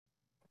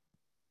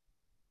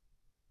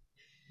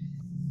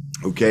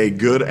Okay,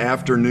 good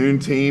afternoon,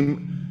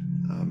 team.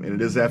 And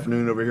it is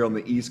afternoon over here on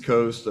the East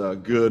Coast.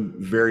 Good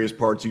various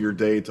parts of your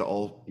day to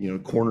all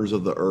corners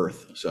of the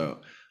earth. So,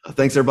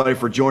 thanks everybody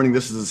for joining.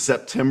 This is the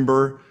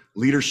September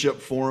Leadership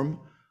Forum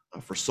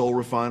for Soul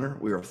Refiner.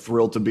 We are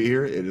thrilled to be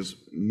here. It is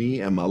me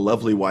and my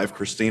lovely wife,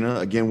 Christina.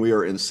 Again, we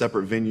are in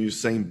separate venues,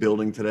 same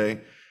building today,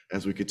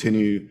 as we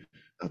continue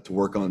to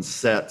work on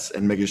sets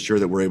and making sure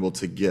that we're able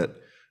to get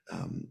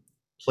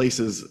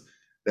places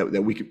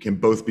that we can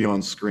both be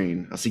on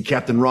screen. I see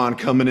Captain Ron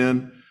coming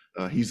in.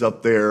 He's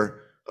up there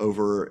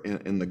over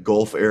in the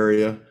Gulf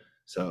area.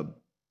 So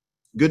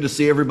good to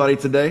see everybody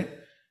today.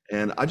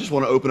 And I just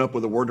want to open up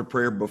with a word of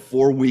prayer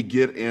before we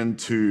get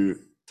into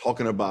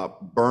talking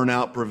about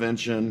burnout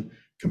prevention,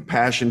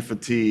 compassion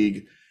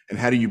fatigue, and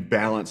how do you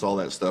balance all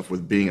that stuff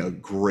with being a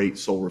great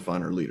soul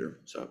refiner leader.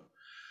 So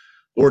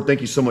Lord, thank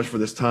you so much for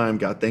this time.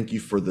 God, thank you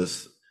for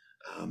this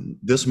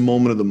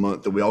moment of the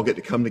month that we all get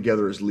to come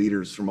together as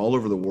leaders from all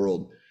over the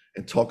world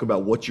and talk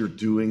about what you're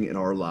doing in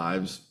our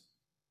lives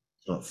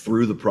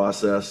through the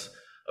process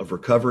of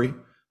recovery,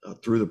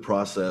 through the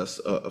process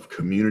of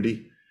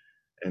community,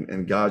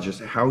 and God,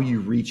 just how you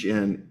reach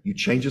in, you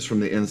change us from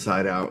the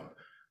inside out.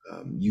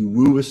 You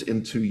woo us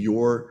into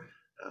your,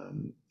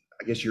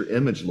 your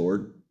image,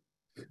 Lord.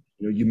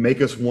 You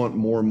make us want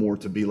more and more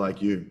to be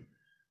like you.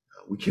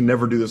 We can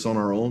never do this on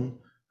our own.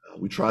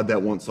 We tried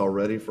that once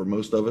already for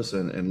most of us,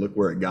 and look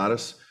where it got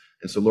us.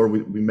 And so, Lord,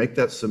 we make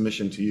that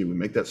submission to you. We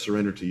make that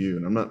surrender to you.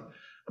 And I'm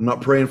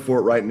not praying for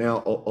it right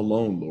now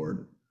alone,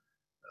 Lord.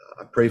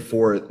 I pray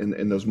for it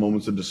in those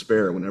moments of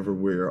despair, whenever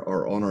we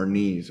are on our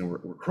knees and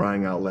we're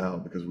crying out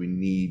loud because we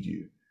need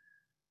you.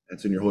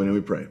 That's in your holy name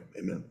we pray.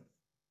 Amen.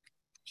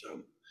 So.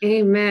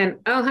 Amen.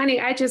 Oh, honey,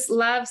 I just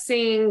love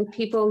seeing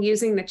people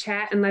using the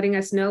chat and letting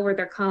us know where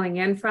they're calling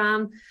in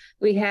from.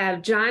 We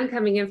have John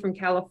coming in from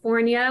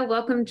California.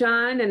 Welcome,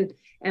 John,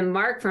 and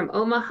Mark from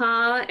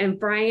Omaha, and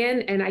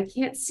Brian. And I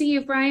can't see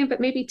you, Brian, but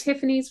maybe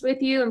Tiffany's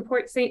with you in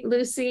Port St.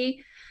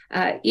 Lucie.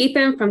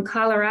 Ethan from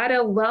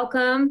Colorado,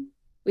 welcome.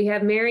 We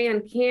have Mary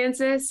in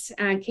Kansas.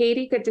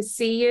 Katie, good to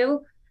see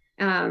you.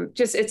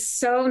 It's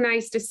so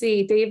nice to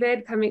see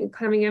David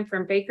coming in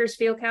from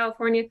Bakersfield,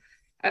 California.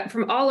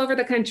 From all over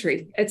the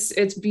country.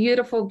 It's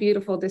beautiful,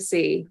 beautiful to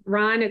see.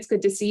 Ron, it's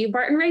good to see you.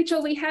 Bart and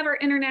Rachel, we have our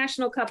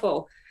international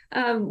couple.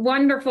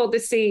 Wonderful to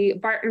see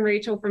Bart and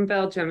Rachel from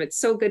Belgium. It's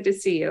so good to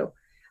see you.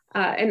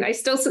 And I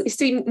still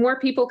see more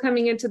people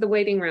coming into the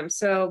waiting room.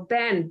 So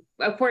Ben,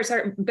 of course,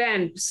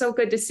 Ben, so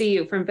good to see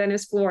you from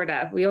Venice,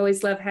 Florida. We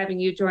always love having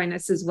you join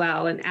us as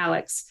well. And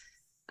Alex,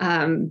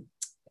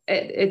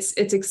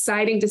 it's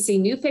exciting to see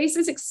new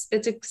faces.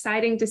 It's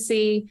exciting to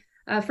see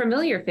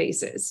familiar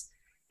faces.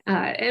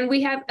 And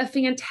we have a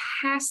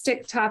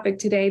fantastic topic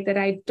today that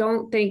I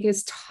don't think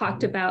is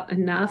talked about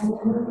enough,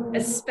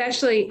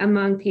 especially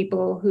among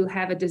people who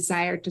have a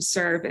desire to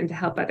serve and to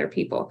help other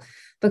people,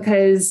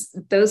 because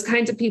those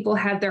kinds of people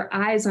have their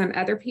eyes on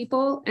other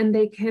people and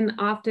they can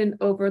often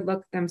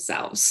overlook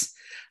themselves.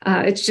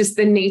 It's just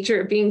the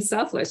nature of being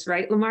selfless,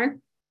 right, Lamar?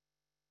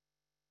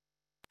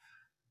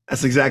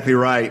 That's exactly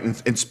right.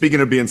 And speaking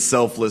of being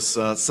selfless,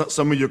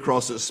 some of you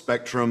across the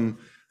spectrum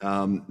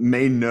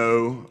may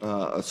know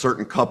a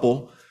certain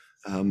couple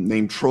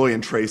named Troy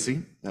and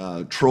Tracy.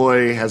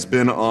 Troy has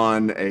been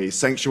on a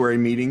sanctuary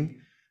meeting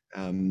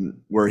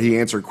where he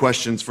answered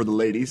questions for the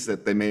ladies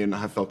that they may not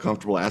have felt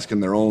comfortable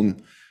asking their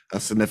own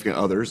significant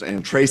others.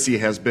 And Tracy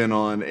has been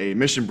on a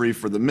mission brief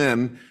for the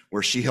men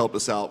where she helped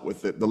us out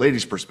with the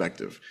ladies'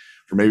 perspective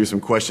for maybe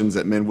some questions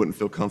that men wouldn't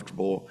feel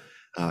comfortable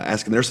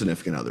asking their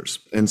significant others.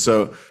 And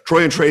so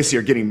Troy and Tracy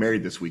are getting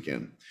married this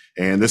weekend.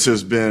 And this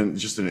has been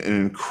just an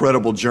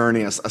incredible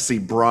journey. I see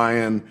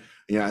Brian,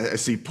 I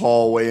see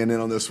Paul weighing in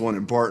on this one,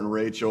 and Bart and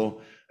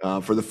Rachel.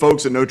 For the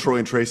folks that know Troy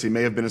and Tracy,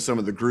 may have been in some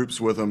of the groups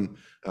with them.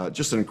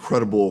 Just an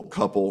incredible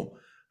couple,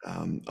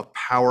 a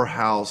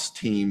powerhouse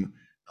team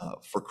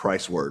for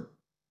Christ's word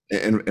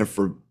and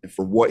for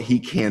what he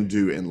can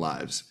do in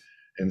lives.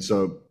 And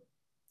so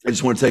I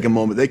just want to take a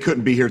moment. They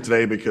couldn't be here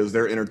today because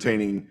they're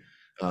entertaining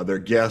their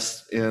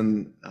guests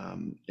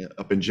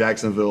up in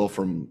Jacksonville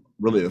from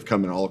really have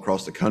come in all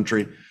across the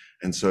country.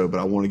 And so, but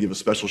I want to give a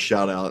special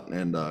shout out,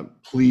 and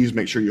please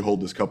make sure you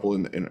hold this couple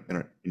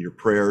in your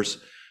prayers.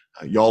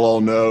 Y'all all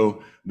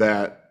know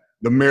that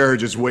the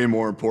marriage is way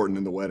more important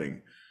than the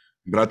wedding.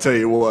 But I tell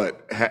you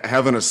what,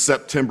 having a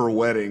September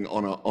wedding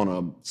on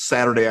a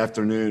Saturday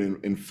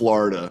afternoon in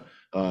Florida,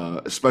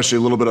 especially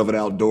a little bit of it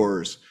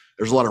outdoors,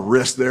 there's a lot of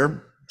risk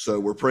there. So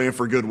we're praying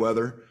for good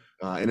weather.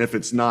 And if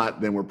it's not,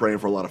 then we're praying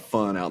for a lot of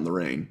fun out in the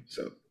rain.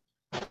 So.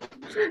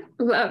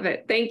 Love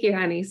it. Thank you,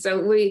 honey.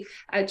 So we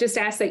just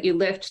ask that you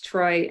lift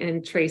Troy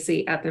and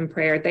Tracy up in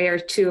prayer. They are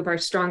two of our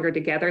Stronger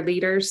Together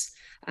leaders.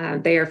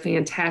 They are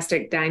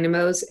fantastic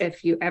dynamos.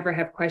 If you ever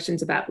have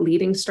questions about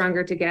leading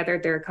Stronger Together,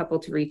 they're a couple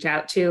to reach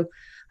out to.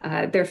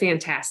 They're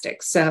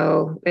fantastic.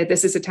 So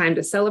this is a time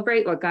to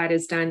celebrate what God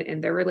has done in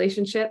their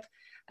relationship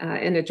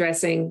and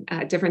addressing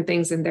different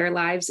things in their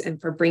lives, and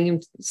for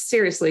bringing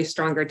seriously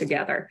Stronger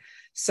Together.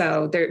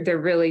 So they're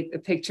really a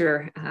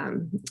picture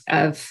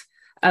of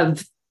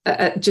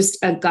just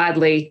a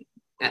godly,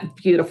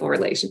 beautiful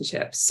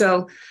relationship.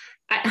 So,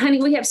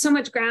 honey, we have so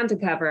much ground to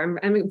cover.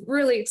 I'm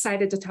really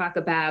excited to talk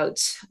about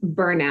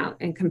burnout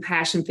and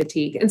compassion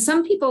fatigue. And some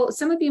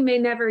of you may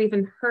never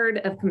even heard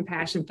of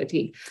compassion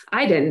fatigue.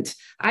 I didn't.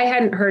 I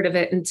hadn't heard of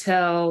it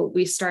until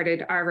we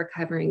started our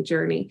recovering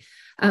journey.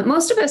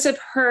 Most of us have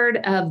heard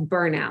of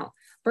burnout.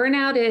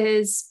 Burnout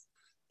is,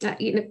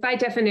 by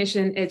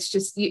definition, it's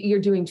just you're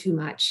doing too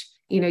much.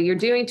 You're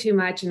doing too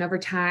much, and over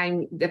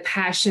time, the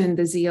passion,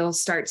 the zeal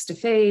starts to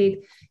fade.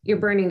 You're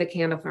burning the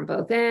candle from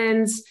both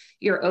ends.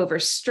 You're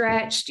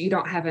overstretched. You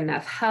don't have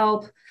enough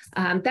help.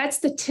 That's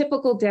the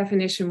typical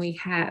definition we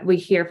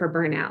hear for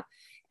burnout.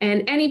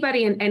 And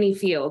anybody in any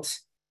field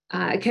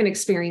can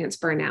experience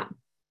burnout.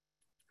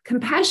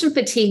 Compassion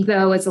fatigue,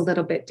 though, is a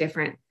little bit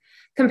different.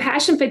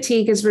 Compassion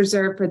fatigue is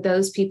reserved for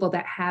those people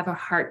that have a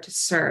heart to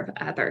serve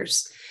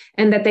others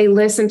and that they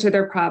listen to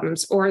their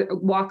problems or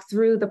walk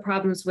through the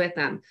problems with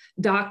them.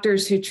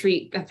 Doctors who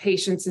treat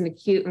patients in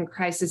acute and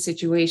crisis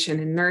situation,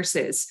 and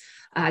nurses,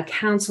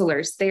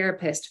 counselors,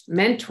 therapists,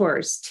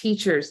 mentors,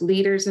 teachers,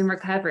 leaders in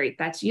recovery.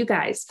 That's you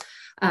guys.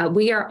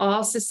 We are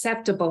all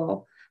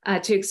susceptible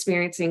to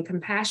experiencing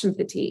compassion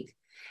fatigue.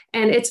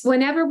 And it's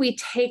whenever we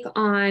take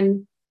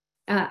on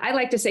I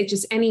like to say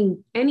just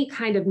any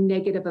kind of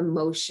negative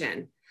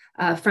emotion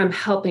from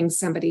helping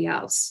somebody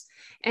else.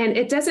 And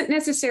it doesn't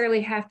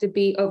necessarily have to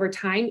be over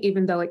time,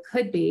 even though it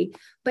could be,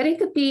 but it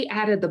could be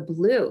out of the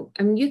blue.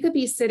 I mean, you could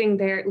be sitting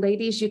there,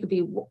 ladies, you could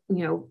be,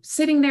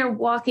 sitting there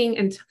walking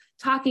and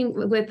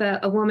talking with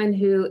a woman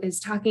who is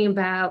talking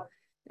about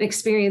an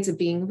experience of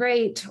being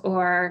raped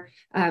or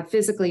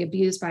physically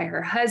abused by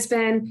her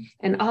husband.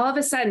 And all of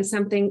a sudden,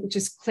 something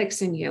just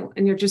clicks in you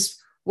and you're just,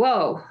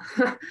 whoa,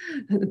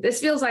 this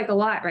feels like a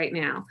lot right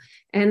now.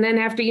 And then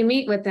after you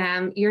meet with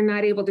them, you're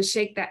not able to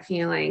shake that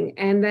feeling.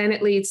 And then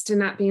it leads to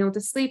not being able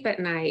to sleep at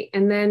night.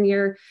 And then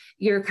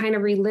you're kind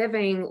of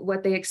reliving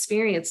what they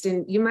experienced.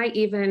 And you might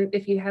even,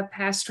 if you have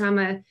past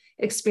trauma,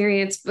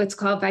 experience what's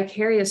called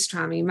vicarious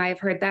trauma. You might have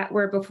heard that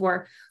word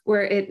before,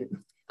 where it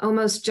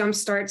almost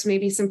jumpstarts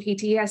maybe some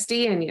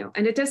PTSD in you.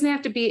 And it doesn't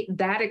have to be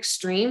that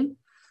extreme.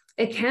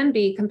 It can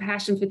be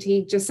compassion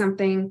fatigue, just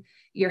something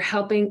you're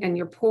helping and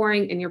you're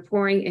pouring and you're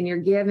pouring and you're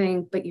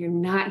giving, but you're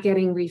not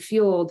getting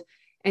refueled.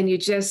 And you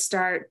just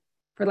start,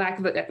 for lack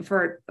of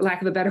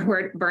a better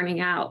word, burning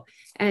out.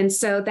 And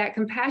so that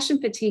compassion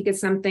fatigue is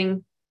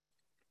something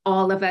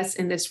all of us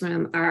in this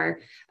room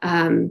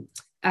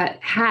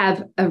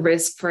have a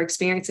risk for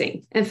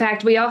experiencing. In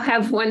fact, we all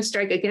have one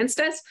strike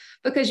against us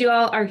because you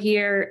all are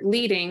here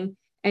leading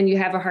and you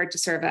have a heart to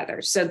serve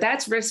others. So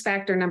that's risk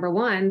factor number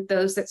one,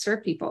 those that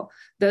serve people,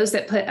 those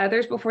that put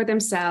others before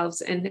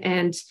themselves,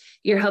 and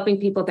you're helping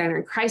people that are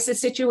in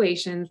crisis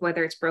situations,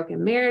 whether it's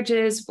broken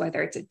marriages,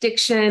 whether it's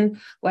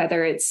addiction,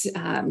 whether it's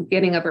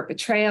getting over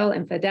betrayal,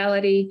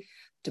 infidelity,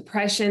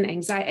 depression,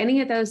 anxiety, any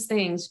of those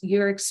things,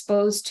 you're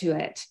exposed to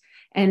it.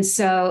 And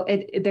so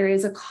there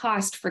is a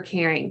cost for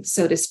caring,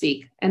 so to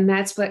speak. And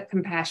that's what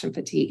compassion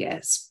fatigue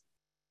is.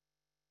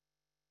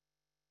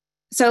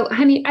 So,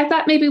 honey, I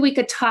thought maybe we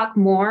could talk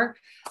more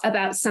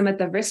about some of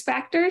the risk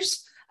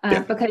factors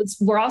because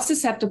we're all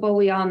susceptible.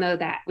 We all know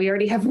that. We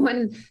already have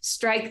one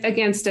strike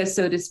against us,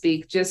 so to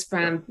speak, just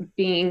from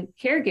being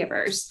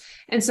caregivers.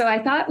 And so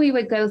I thought we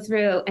would go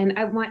through, and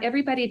I want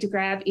everybody to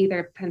grab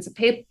either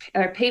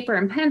paper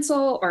and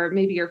pencil, or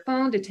maybe your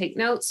phone to take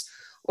notes,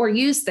 or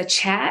use the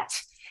chat.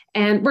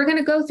 And we're going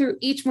to go through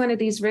each one of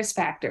these risk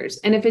factors.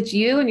 And if it's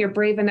you and you're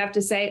brave enough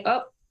to say,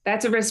 oh,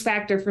 that's a risk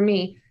factor for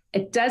me,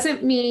 it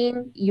doesn't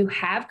mean you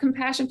have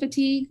compassion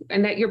fatigue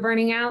and that you're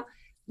burning out,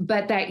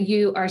 but that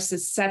you are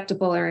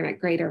susceptible or at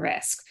greater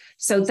risk.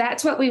 So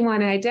that's what we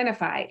want to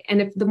identify.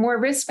 And if the more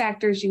risk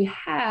factors you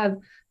have,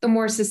 the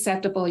more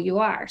susceptible you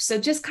are. So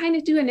just kind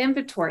of do an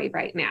inventory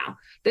right now.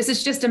 This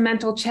is just a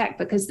mental check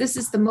because this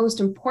is the most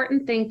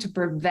important thing to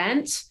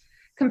prevent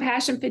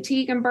compassion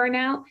fatigue and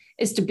burnout,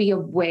 is to be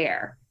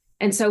aware.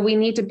 And so we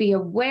need to be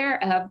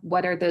aware of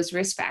what are those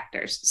risk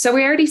factors. So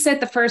we already said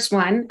the first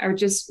one are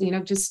just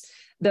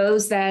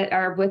those that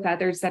are with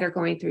others that are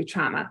going through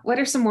trauma. What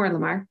are some more,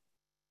 Lamar?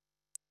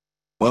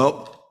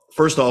 Well,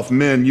 first off,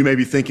 men, you may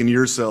be thinking to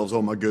yourselves,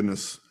 oh my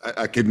goodness,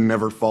 I could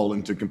never fall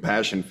into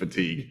compassion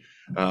fatigue.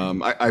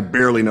 I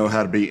barely know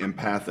how to be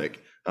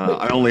empathic.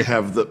 I only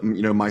have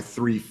my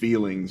three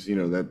feelings,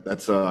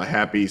 that's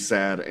happy,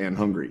 sad, and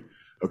hungry.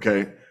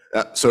 Okay.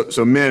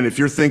 So men, if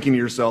you're thinking to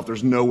yourself,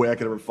 there's no way I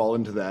could ever fall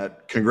into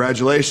that,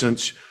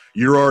 congratulations,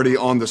 you're already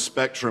on the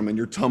spectrum and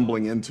you're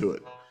tumbling into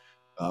it.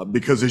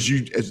 Because as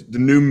the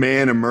new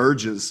man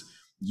emerges,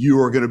 you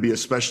are going to be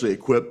especially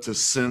equipped to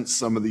sense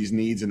some of these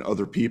needs in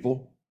other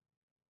people.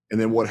 And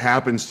then what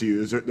happens to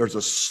you is there's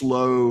a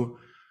slow,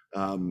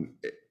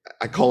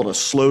 I call it a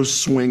slow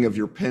swing of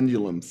your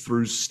pendulum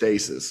through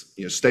stasis.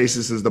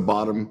 Stasis is the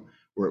bottom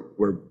where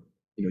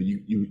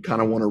you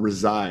kind of want to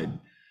reside.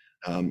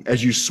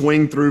 As you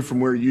swing through from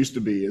where you used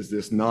to be as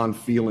this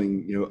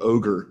non-feeling,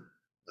 ogre.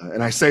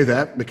 And I say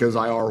that because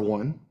I are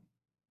one.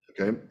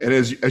 Okay. And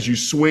as you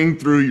swing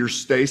through your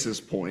stasis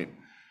point,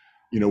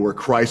 where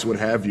Christ would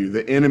have you.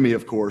 The enemy,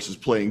 of course, is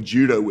playing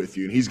judo with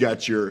you, and he's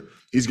got your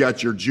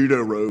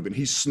judo robe, and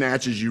he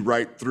snatches you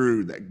right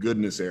through that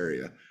goodness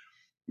area.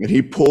 And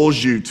he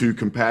pulls you to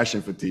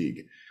compassion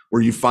fatigue,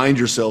 where you find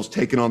yourselves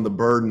taking on the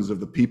burdens of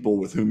the people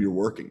with whom you're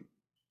working.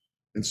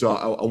 And so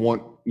I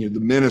want the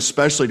men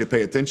especially to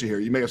pay attention here.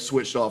 You may have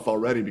switched off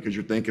already because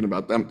you're thinking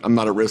about them. I'm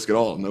not at risk at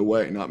all. No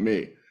way, not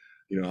me.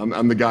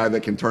 I'm the guy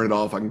that can turn it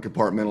off. I can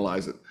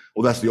compartmentalize it.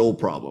 Well, that's the old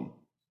problem.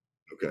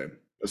 Okay.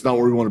 That's not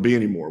where we want to be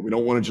anymore. We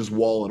don't want to just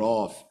wall it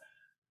off.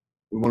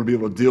 We want to be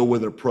able to deal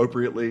with it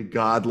appropriately,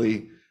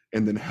 godly,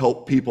 and then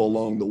help people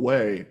along the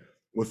way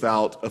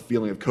without a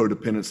feeling of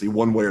codependency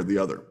one way or the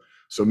other.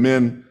 So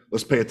men,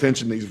 let's pay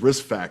attention to these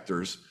risk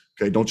factors.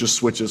 Okay, don't just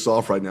switch this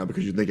off right now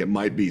because you think it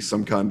might be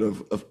some kind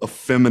of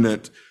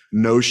effeminate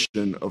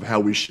notion of how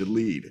we should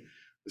lead.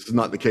 This is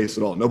not the case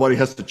at all. Nobody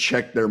has to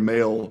check their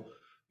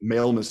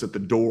maleness at the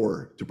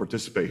door to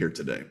participate here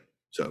today.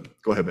 So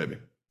go ahead, baby.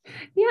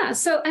 Yeah.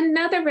 So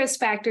another risk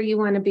factor you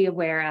want to be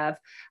aware of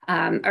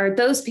are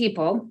those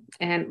people,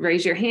 and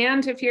raise your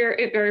hand if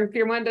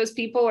you're one of those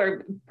people,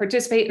 or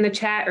participate in the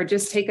chat, or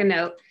just take a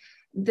note,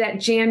 that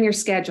jam your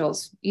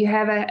schedules. You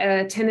have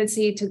a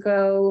tendency to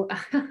go,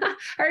 I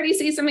already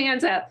see some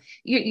hands up.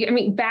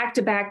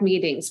 Back-to-back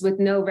meetings with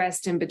no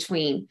rest in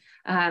between.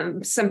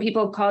 Some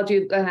people have called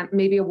you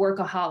maybe a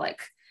workaholic.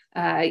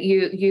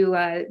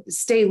 You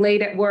stay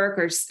late at work,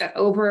 or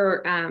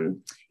over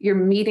your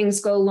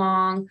meetings go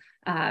long.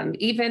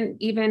 Even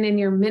in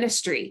your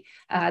ministry,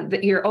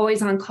 that you're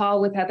always on call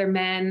with other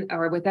men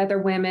or with other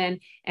women,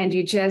 and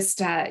you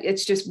just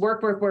it's just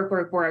work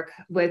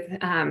with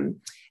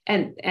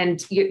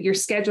and your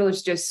schedule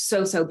is just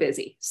so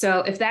busy. So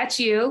if that's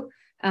you,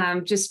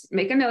 just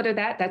make a note of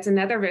that. That's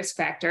another risk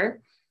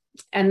factor.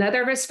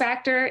 Another risk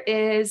factor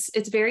is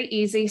it's very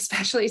easy,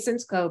 especially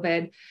since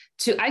COVID,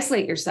 to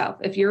isolate yourself.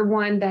 If you're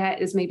one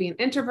that is maybe an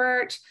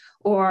introvert,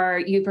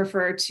 or you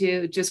prefer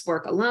to just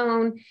work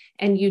alone,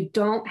 and you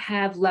don't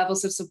have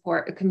levels of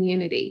support, a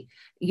community,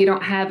 you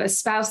don't have a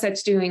spouse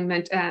that's doing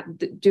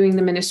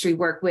the ministry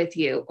work with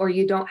you, or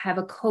you don't have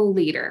a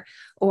co-leader,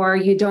 or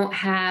you don't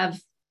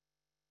have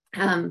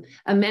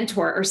a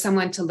mentor or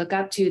someone to look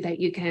up to that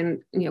you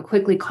can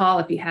quickly call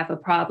if you have a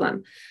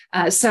problem.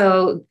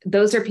 So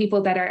those are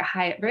people that are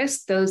high at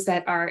risk, those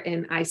that are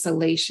in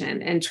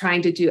isolation and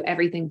trying to do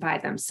everything by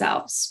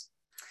themselves.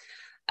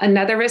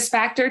 Another risk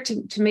factor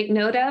to make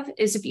note of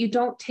is if you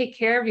don't take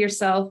care of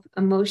yourself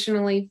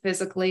emotionally,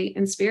 physically,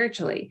 and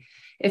spiritually.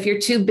 If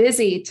you're too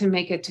busy to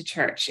make it to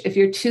church, if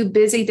you're too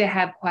busy to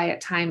have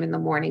quiet time in the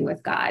morning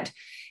with God,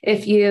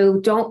 if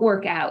you don't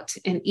work out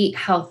and eat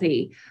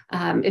healthy,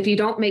 if you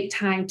don't make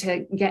time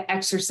to get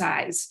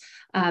exercise,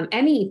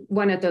 any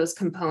one of those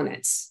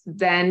components,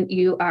 then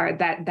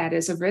that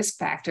is a risk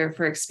factor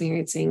for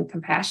experiencing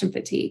compassion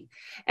fatigue.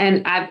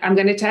 And I'm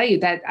going to tell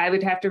you that I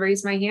would have to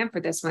raise my hand for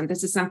this one.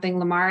 This is something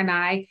Lamar and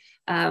I,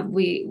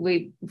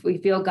 we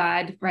feel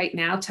God right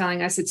now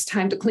telling us it's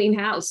time to clean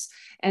house,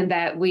 and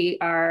that we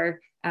are,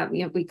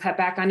 we cut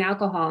back on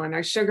alcohol and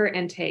our sugar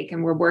intake,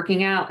 and we're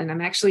working out, and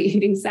I'm actually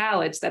eating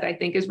salads that I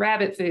think is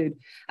rabbit food.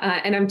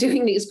 And I'm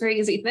doing these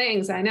crazy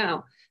things, I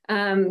know.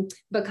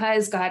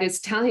 Because God is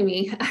telling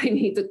me I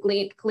need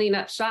to clean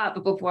up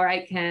shop before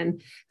I can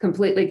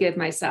completely give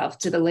myself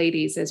to the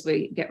ladies as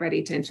we get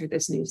ready to enter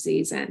this new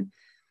season.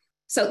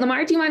 So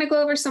Lamar, do you want to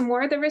go over some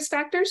more of the risk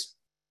factors?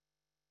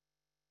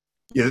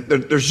 Yeah,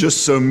 there's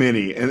just so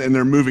many, and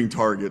they're moving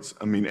targets.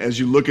 I mean, as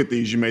you look at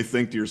these, you may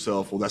think to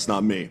yourself, well, that's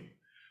not me.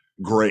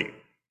 Great.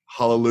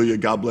 Hallelujah.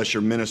 God bless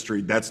your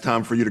ministry. That's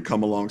time for you to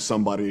come along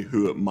somebody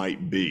who it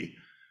might be,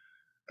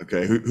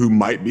 okay, who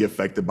might be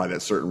affected by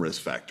that certain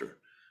risk factor.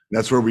 And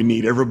that's where we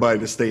need everybody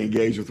to stay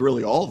engaged with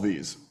really all of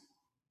these.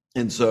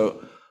 And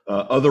so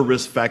other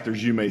risk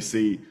factors you may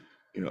see,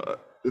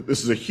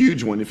 this is a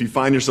huge one. If you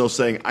find yourself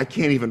saying, I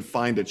can't even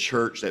find a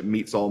church that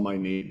meets all my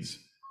needs.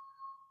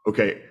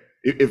 Okay,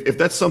 if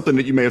that's something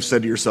that you may have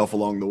said to yourself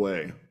along the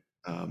way,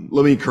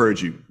 let me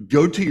encourage you,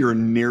 go to your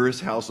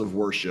nearest house of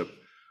worship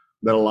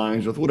that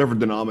aligns with whatever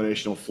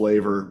denominational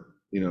flavor,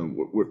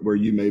 where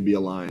you may be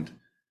aligned,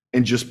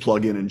 and just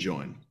plug in and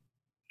join,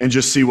 and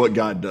just see what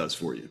God does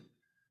for you.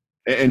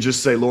 And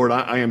just say, Lord,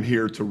 I am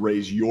here to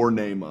raise your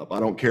name up. I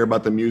don't care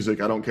about the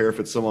music. I don't care if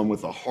it's someone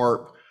with a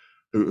harp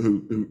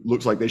who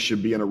looks like they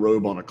should be in a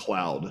robe on a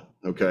cloud,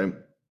 okay?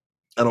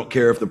 I don't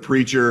care if the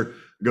preacher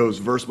goes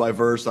verse by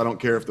verse. I don't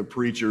care if the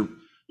preacher,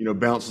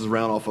 bounces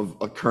around off of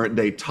a current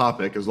day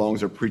topic, as long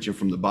as they're preaching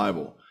from the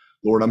Bible.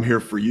 Lord, I'm here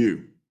for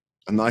you.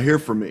 I'm not here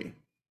for me.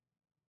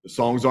 The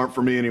songs aren't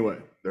for me anyway.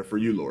 They're for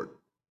you, Lord.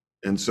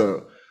 And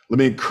so let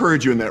me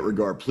encourage you in that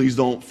regard. Please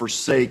don't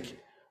forsake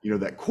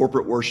that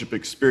corporate worship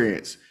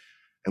experience.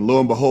 And lo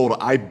and behold,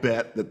 I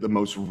bet that the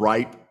most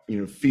ripe,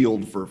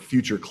 field for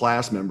future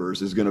class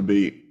members is going to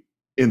be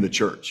in the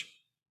church.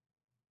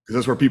 Because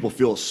that's where people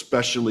feel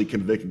especially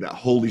convicted, that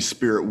Holy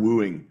Spirit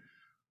wooing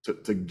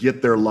to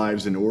get their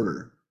lives in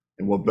order.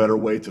 And what better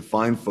way to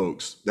find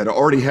folks that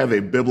already have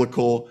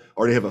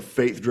a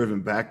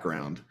faith-driven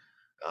background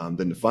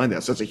than to find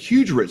that. So it's a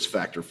huge risk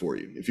factor for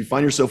you. If you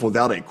find yourself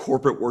without a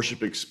corporate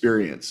worship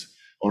experience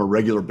on a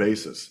regular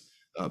basis,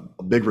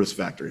 a big risk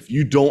factor. If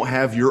you don't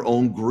have your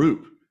own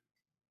group,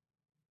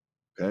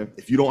 okay,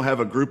 if you don't have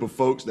a group of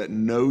folks that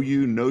know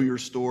you, know your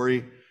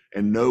story,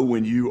 and know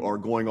when you are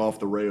going off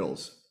the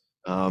rails,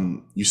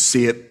 you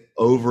see it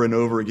over and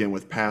over again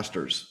with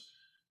pastors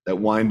that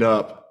wind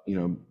up,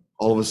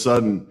 all of a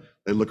sudden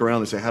they look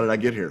around and say, "How did I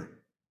get here?"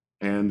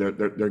 And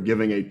they're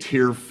giving a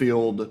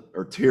tear-filled,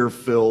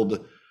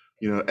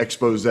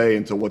 expose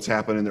into what's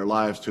happened in their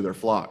lives to their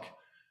flock,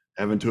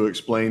 having to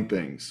explain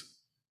things.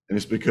 And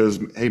it's because,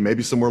 hey,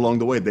 maybe somewhere along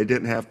the way, they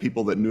didn't have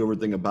people that knew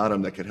everything about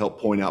them that could help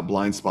point out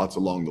blind spots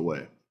along the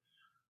way.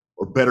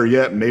 Or better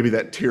yet, maybe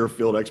that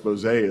tear-filled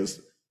expose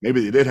is,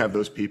 maybe they did have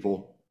those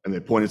people and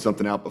they pointed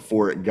something out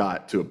before it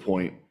got to a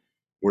point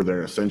where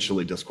they're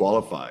essentially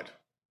disqualified.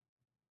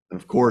 And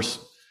of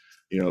course,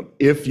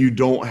 if you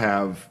don't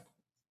have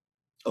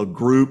a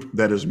group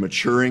that is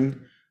maturing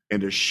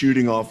and is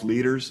shooting off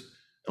leaders,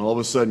 and all of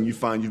a sudden you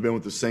find you've been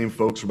with the same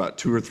folks for about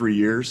 2 or 3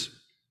 years,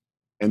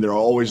 and they're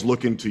always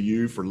looking to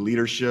you for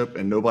leadership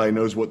and nobody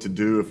knows what to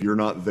do if you're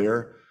not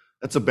there,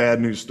 that's a bad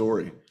news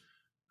story,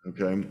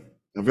 okay?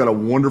 I've got a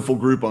wonderful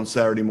group on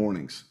Saturday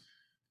mornings,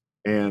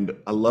 and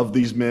I love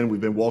these men. We've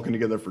been walking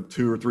together for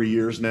 2 or 3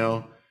 years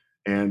now,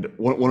 and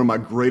one of my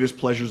greatest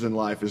pleasures in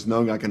life is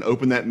knowing I can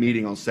open that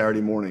meeting on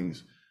Saturday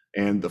mornings,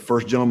 and the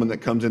first gentleman that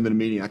comes into the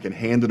meeting, I can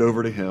hand it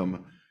over to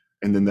him,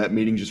 and then that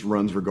meeting just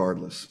runs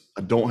regardless.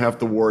 I don't have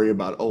to worry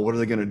about, what are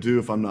they going to do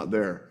if I'm not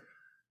there?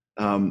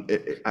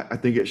 I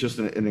think it's just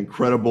an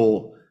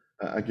incredible,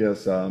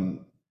 it's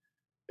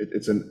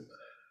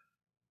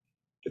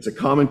a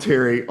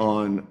commentary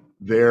on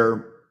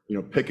their,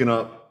 picking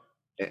up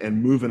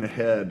and moving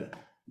ahead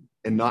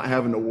and not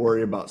having to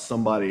worry about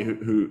somebody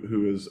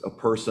who is a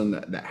person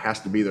that has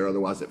to be there,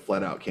 otherwise it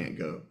flat out can't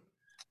go.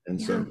 And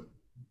so.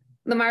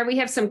 Lamar, we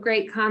have some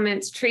great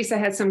comments. Teresa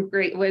had some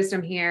great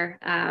wisdom here.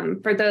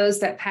 For those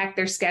that pack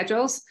their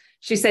schedules,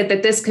 she said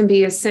that this can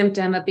be a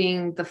symptom of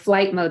being the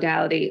flight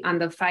modality on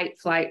the fight,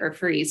 flight, or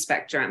freeze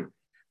spectrum.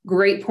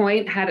 Great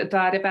point. Hadn't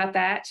thought about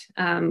that.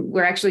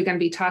 We're actually going to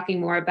be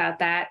talking more about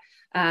that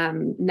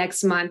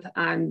next month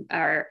on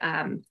our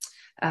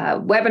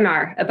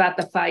webinar about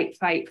the fight,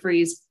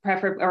 freeze,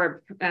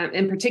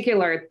 in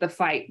particular, the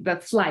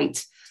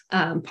flight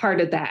part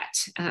of that,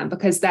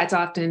 because that's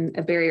often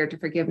a barrier to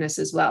forgiveness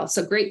as well.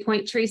 So great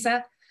point,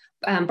 Teresa.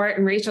 Bart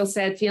and Rachel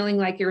said, feeling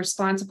like you're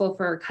responsible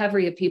for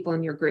recovery of people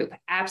in your group.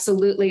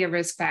 Absolutely a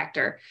risk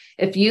factor.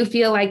 If you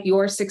feel like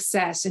your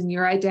success and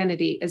your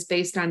identity is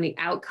based on the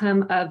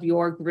outcome of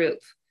your group,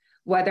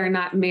 whether or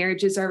not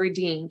marriages are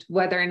redeemed,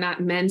 whether or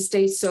not men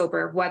stay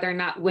sober, whether or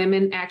not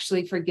women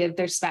actually forgive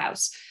their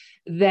spouse,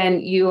 then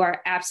you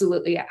are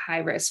absolutely at high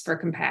risk for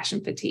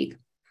compassion fatigue.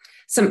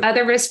 Some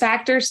other risk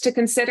factors to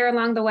consider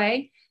along the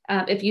way,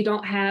 if you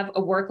don't have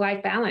a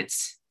work-life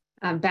balance.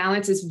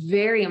 Balance is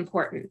very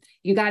important.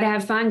 You got to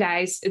have fun,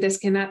 guys. This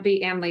cannot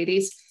be, and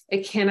ladies,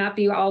 it cannot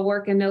be all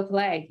work and no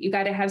play. You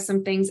got to have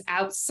some things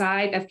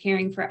outside of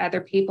caring for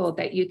other people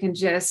that you can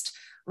just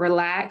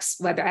relax,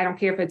 whether, I don't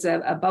care if it's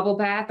a bubble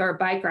bath or a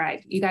bike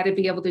ride. You got to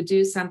be able to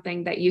do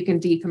something that you can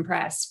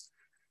decompress.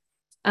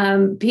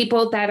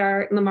 People that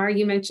are, Lamar,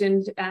 you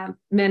mentioned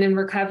men in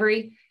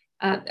recovery,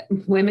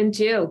 women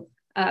too.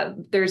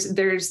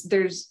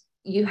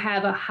 You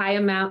have a high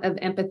amount of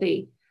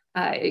empathy.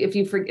 If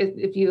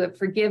you have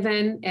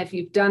forgiven, if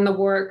you've done the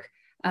work,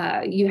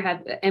 you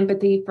have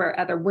empathy for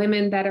other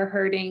women that are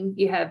hurting.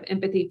 You have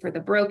empathy for the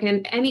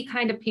broken. Any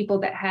kind of people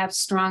that have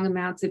strong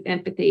amounts of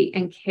empathy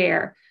and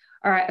care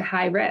are at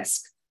high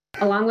risk.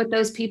 Along with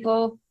those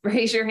people,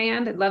 raise your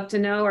hand. I'd love to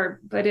know, or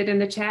put it in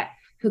the chat,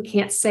 who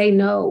can't say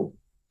no.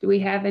 Do we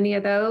have any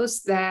of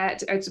those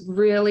that it's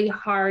really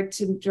hard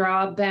to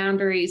draw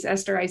boundaries?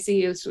 Esther, I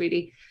see you,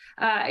 sweetie.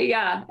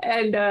 Yeah.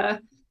 And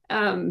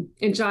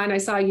John, I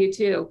saw you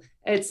too.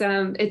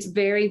 It's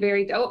very,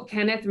 very,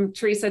 Kenneth and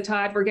Teresa,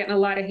 Todd, we're getting a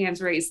lot of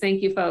hands raised.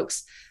 Thank you,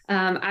 folks.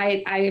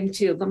 I am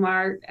too.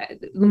 Lamar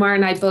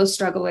and I both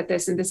struggle with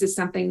this, and this is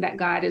something that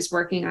God is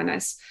working on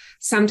us.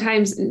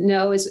 Sometimes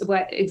no is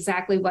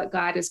exactly what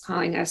God is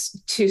calling us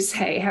to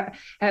say.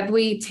 Have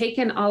we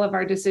taken all of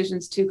our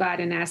decisions to God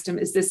and asked him,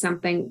 is this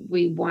something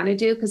we want to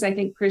do? Because I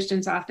think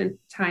Christians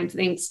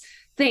oftentimes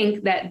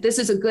think that this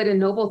is a good and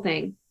noble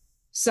thing,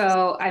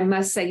 so I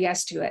must say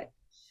yes to it.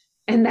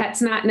 And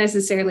that's not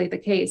necessarily the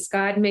case.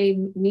 God may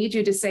need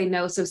you to say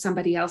no so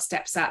somebody else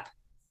steps up.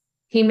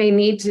 He may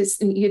need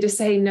you to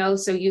say no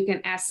so you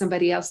can ask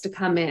somebody else to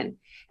come in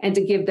and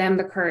to give them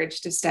the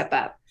courage to step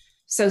up.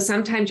 So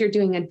sometimes you're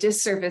doing a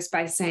disservice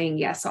by saying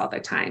yes all the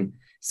time.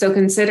 So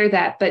consider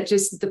that. But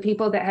just the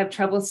people that have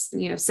trouble,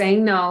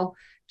 saying no,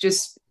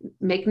 just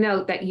make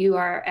note that you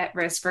are at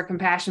risk for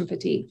compassion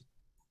fatigue.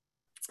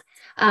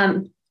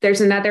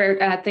 There's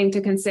another thing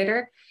to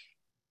consider.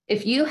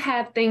 If you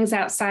have things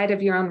outside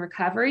of your own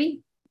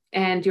recovery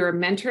and your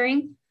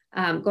mentoring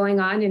going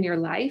on in your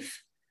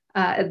life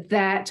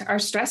that are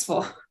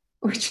stressful,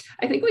 which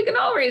I think we can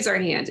all raise our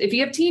hands. If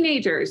you have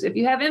teenagers, if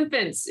you have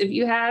infants, if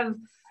you have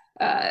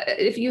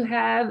if you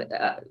have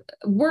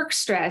work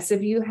stress,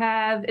 if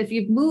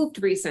you've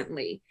moved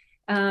recently,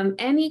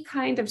 any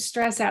kind of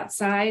stress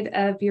outside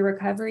of your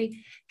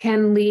recovery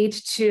can lead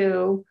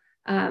to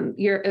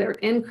your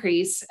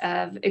increase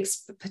of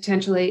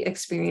potentially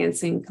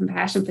experiencing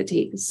compassion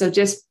fatigue. So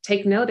just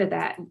take note of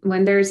that.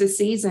 When there's a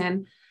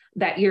season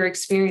that you're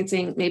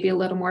experiencing maybe a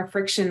little more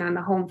friction on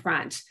the home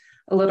front,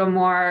 a little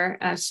more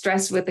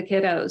stress with the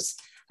kiddos,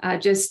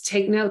 just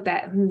take note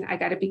that I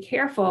got to be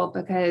careful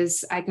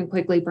because I can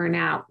quickly burn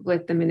out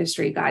with the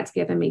ministry God's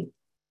given me.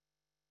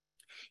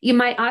 You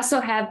might also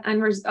have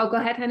go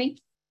ahead, honey.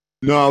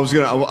 No,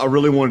 I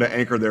really wanted to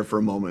anchor there for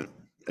a moment.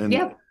 And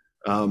Yep.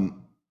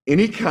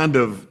 Any kind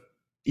of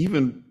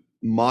even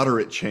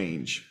moderate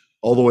change,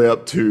 all the way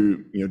up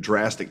to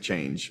drastic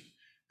change,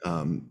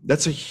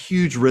 that's a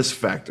huge risk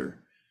factor.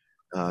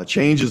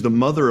 Change is the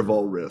mother of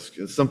all risk.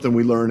 It's something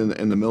we learn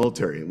in the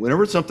military.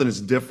 Whenever something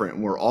is different,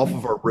 and we're off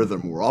of our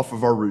rhythm, we're off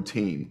of our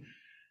routine,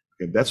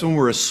 okay, that's when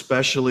we're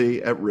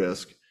especially at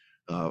risk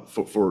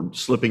for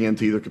slipping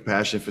into either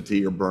compassion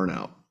fatigue or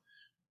burnout.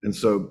 And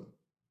so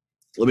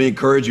let me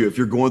encourage you, if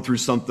you're going through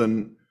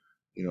something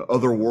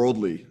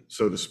otherworldly,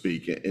 so to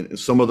speak, in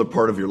some other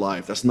part of your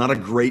life, that's not a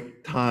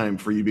great time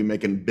for you to be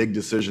making big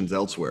decisions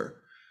elsewhere.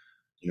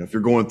 If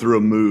you're going through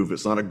a move,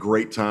 it's not a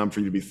great time for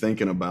you to be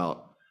thinking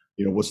about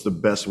what's the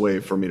best way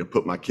for me to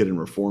put my kid in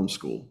reform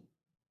school.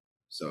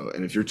 So,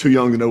 and if you're too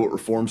young to know what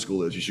reform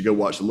school is, you should go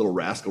watch the Little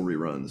Rascal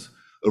reruns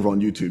over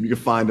on YouTube. You can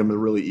find them. They're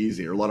really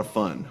easy. They're a lot of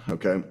fun.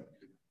 Okay.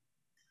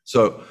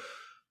 So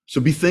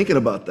be thinking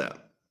about that.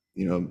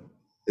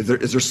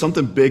 Is there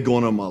something big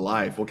going on in my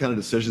life? What kind of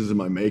decisions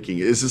am I making?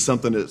 Is this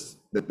something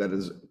that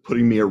is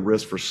putting me at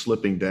risk for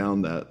slipping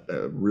down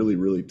that really,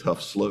 really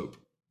tough slope?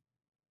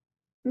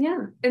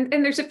 Yeah. And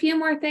there's a few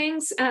more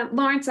things.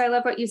 Lawrence, I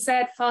love what you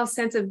said. False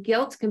sense of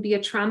guilt can be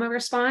a trauma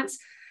response.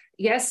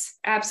 Yes,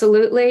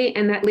 absolutely.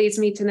 And that leads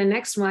me to the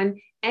next one.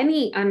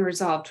 Any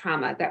unresolved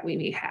trauma that we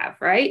may have,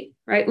 right?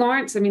 Right,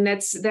 Lawrence? I mean,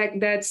 that's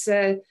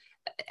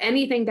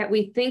anything that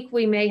we think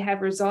we may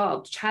have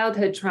resolved,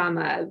 childhood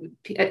trauma,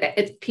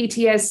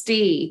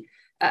 PTSD,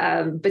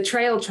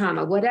 betrayal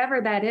trauma,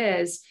 whatever that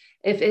is,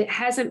 if it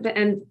hasn't been,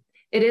 and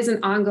it is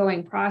an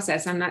ongoing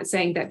process. I'm not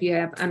saying that if you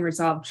have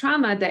unresolved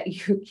trauma that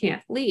you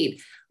can't lead.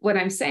 What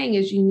I'm saying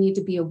is you need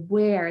to be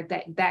aware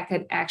that that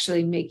could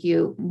actually make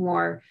you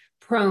more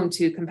prone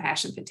to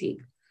compassion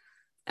fatigue.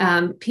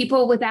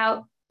 People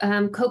without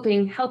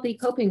healthy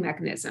coping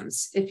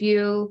mechanisms. If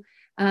you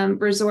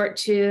resort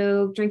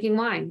to drinking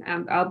wine,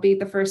 I'll be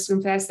the first to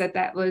confess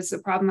that was a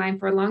problem of mine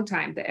for a long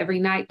time, that every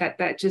night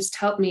that just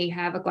helped me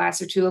have a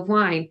glass or two of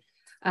wine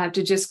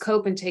to just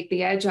cope and take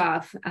the edge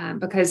off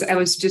because I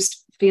was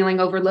just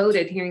feeling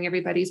overloaded, hearing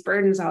everybody's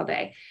burdens all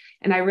day.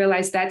 And I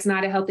realized that's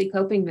not a healthy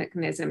coping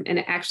mechanism. And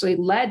it actually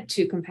led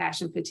to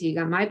compassion fatigue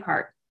on my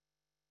part.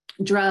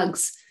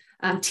 Drugs,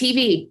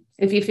 TV,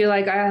 if you feel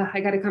like, I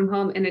got to come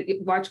home and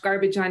watch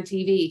garbage on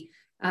TV.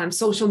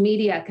 Social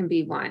media can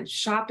be one.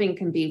 Shopping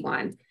can be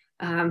one.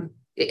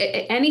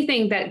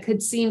 Anything that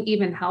could seem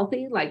even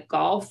healthy, like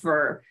golf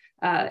or,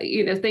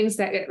 things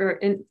that are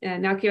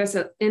innocuous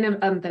in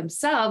of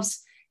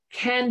themselves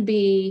can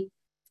be,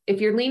 if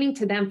you're leaning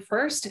to them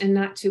first and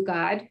not to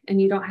God,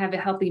 and you don't have a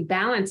healthy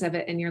balance of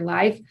it in your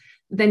life,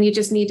 then you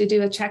just need to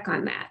do a check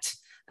on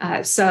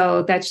that.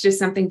 So that's just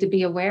something to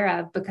be aware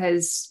of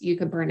because you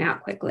could burn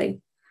out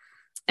quickly.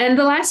 And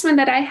the last one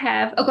that I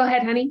have, go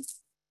ahead, honey.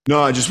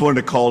 No, I just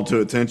wanted to call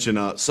to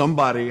attention.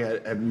 Somebody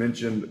had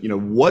mentioned,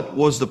 what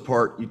was the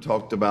part you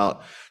talked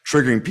about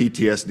triggering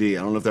PTSD?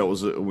 I don't know if that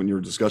was when you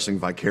were discussing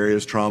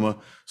vicarious trauma.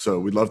 So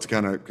we'd love to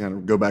kind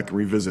of go back and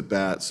revisit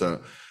that.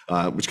 So,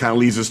 which kind of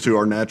leads us to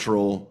our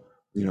natural,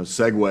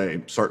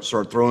 segue.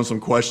 Start throwing some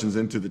questions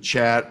into the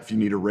chat. If you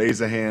need to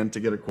raise a hand to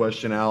get a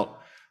question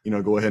out,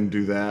 go ahead and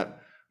do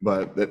that.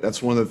 But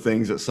that's one of the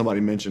things that somebody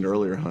mentioned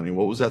earlier, honey.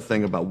 What was that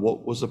thing about?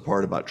 What was the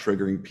part about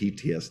triggering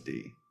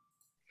PTSD?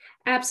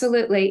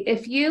 Absolutely.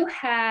 If you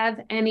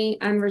have any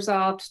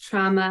unresolved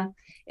trauma,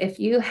 if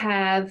you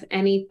have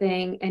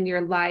anything in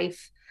your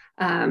life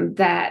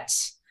that,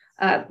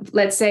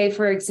 let's say,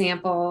 for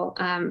example,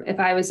 if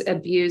I was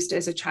abused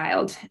as a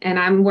child and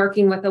I'm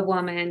working with a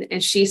woman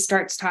and she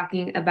starts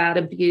talking about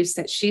abuse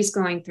that she's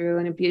going through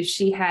and abuse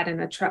she had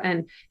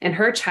in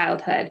her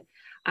childhood,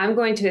 I'm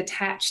going to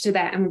attach to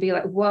that and be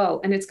like,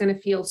 whoa, and it's going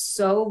to feel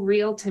so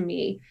real to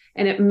me.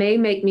 And it may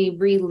make me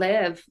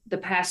relive the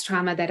past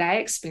trauma that I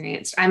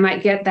experienced. I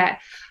might get that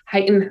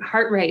heightened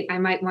heart rate. I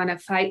might want to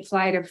fight,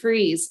 flight, or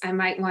freeze. I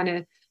might want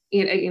to,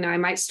 I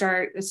might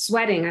start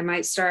sweating. I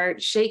might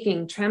start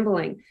shaking,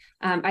 trembling.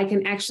 I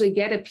can actually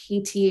get a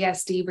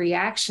PTSD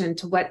reaction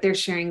to what they're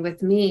sharing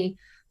with me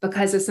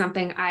because of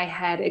something I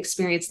had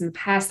experienced in the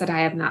past that I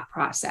have not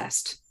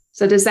processed.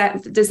 So does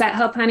that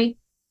help, honey?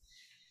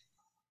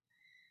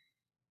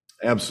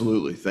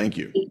 Absolutely. Thank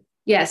you.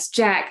 Yes,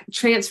 Jack,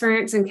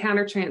 transference and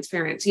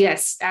countertransference.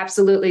 Yes,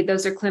 absolutely.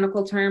 Those are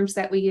clinical terms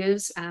that we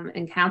use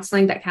in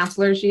counseling that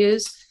counselors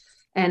use.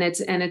 And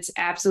it's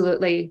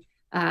absolutely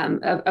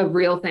a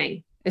real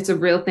thing. It's a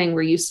real thing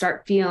where you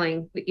start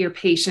feeling your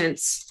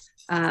patients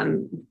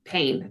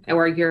pain,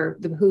 or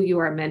who you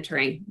are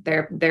mentoring,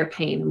 their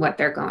pain and what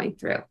they're going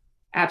through.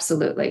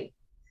 Absolutely.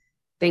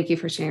 Thank you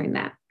for sharing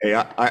that. Hey,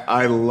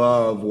 I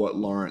love what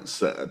Lawrence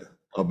said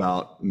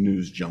about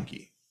news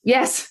junkie.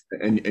 Yes.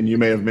 And you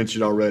may have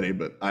mentioned already,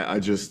 but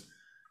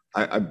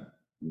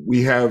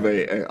we have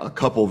a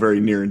couple very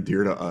near and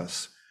dear to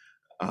us,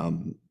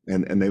 and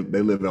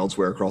they live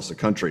elsewhere across the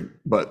country.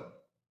 But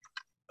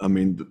I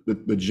mean,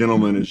 the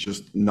gentleman is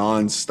just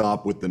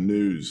nonstop with the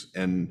news,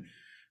 and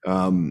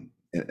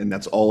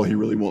that's all he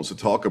really wants to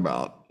talk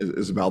about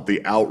is about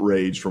the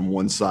outrage from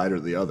one side or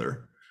the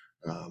other.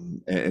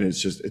 And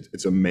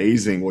it's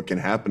amazing what can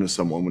happen to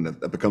someone when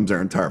that becomes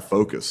their entire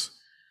focus.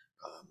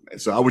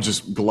 And so I would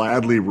just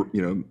gladly,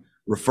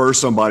 refer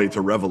somebody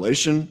to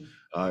Revelation.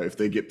 If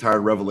they get tired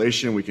of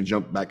Revelation, we can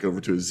jump back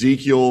over to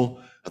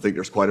Ezekiel. I think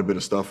there's quite a bit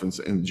of stuff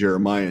in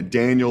Jeremiah and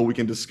Daniel we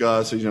can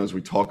discuss, as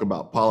we talk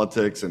about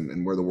politics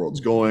and where the world's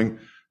going.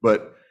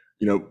 But,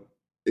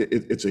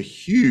 it's a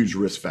huge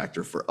risk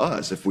factor for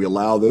us if we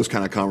allow those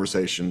kind of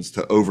conversations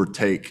to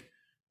overtake,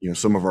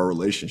 some of our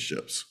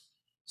relationships.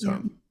 So. Yeah.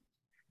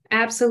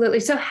 Absolutely.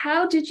 So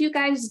how did you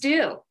guys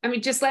do? I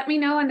mean, just let me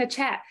know in the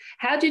chat.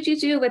 How did you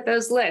do with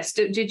those lists?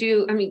 Did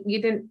you, you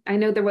didn't, I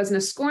know there wasn't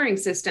a scoring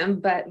system,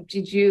 but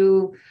did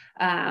you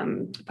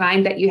find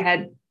that you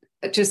had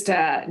just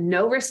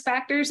no risk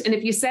factors? And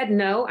if you said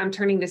no, I'm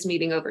turning this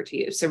meeting over to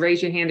you. So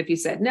raise your hand if you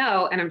said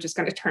no, and I'm just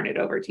going to turn it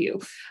over to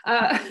you.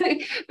 But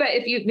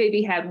if you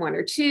maybe had 1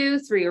 or 2,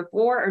 3 or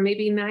 4, or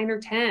maybe 9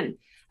 or 10.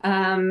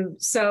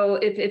 So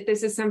if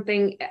this is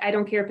something, I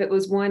don't care if it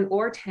was 1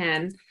 or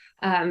 10,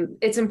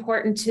 it's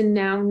important to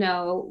now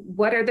know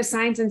what are the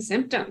signs and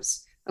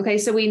symptoms. Okay,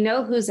 so we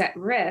know who's at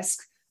risk,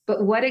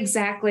 but what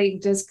exactly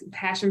does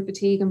passion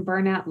fatigue and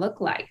burnout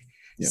look like?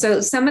 Yeah.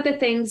 So some of the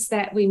things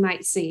that we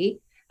might see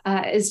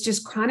is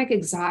just chronic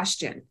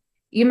exhaustion.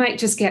 You might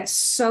just get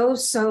so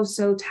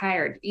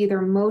tired, either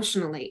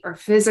emotionally or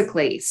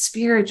physically,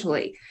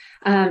 spiritually,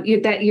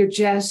 that you're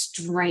just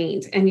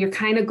drained and you're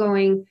kind of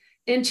going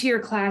into your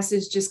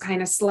classes just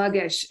kind of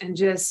sluggish and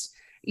just,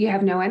 you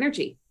have no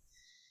energy.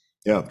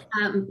 Yeah.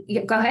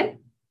 Go ahead.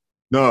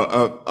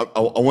 No,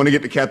 I want to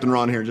get to Captain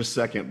Ron here in just a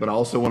second, but I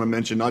also want to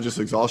mention not just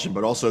exhaustion,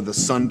 but also the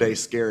Sunday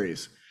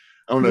scaries.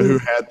 I don't know who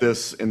had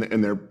this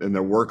in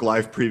their work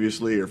life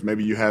previously, or if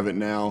maybe you have it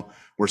now,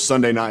 where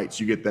Sunday nights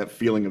you get that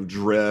feeling of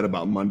dread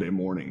about Monday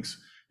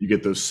mornings. You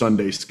get those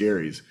Sunday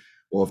scaries.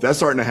 Well, if that's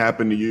starting to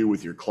happen to you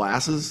with your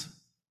classes,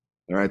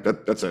 all right,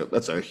 that's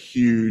a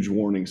huge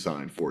warning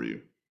sign for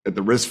you that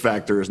the risk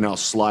factor is now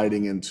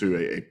sliding into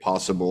a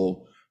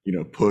possible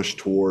push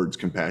towards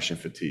compassion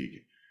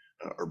fatigue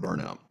or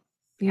burnout.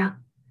 Yeah,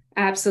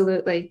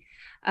 absolutely.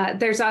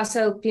 There's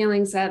also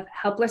feelings of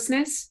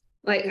helplessness.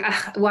 Like,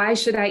 why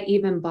should I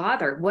even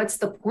bother? What's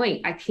the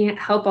point? I can't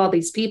help all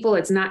these people.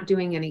 It's not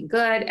doing any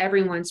good.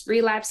 Everyone's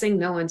relapsing.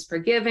 No one's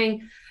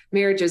forgiving.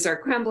 Marriages are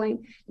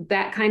crumbling.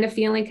 That kind of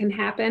feeling can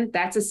happen.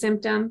 That's a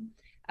symptom.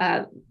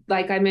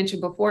 Like I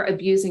mentioned before,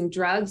 abusing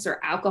drugs or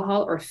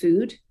alcohol or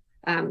food,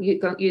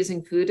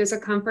 using food as a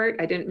comfort.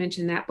 I didn't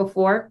mention that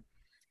before.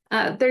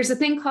 There's a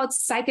thing called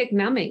psychic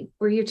numbing,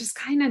 where you're just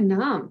kind of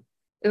numb,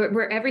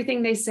 where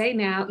everything they say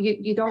now,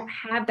 you don't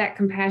have that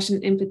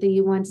compassion, empathy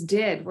you once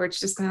did, where it's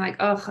just kind of like,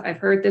 oh, I've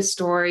heard this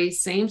story,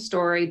 same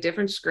story,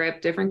 different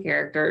script, different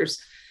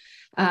characters.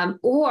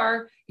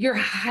 Or you're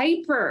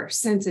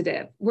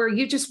hypersensitive, where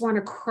you just want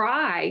to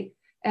cry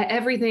at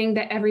everything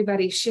that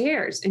everybody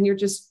shares, and you're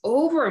just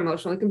over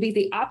emotional. It can be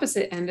the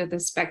opposite end of the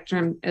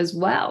spectrum as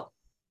well.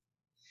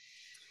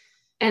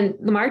 And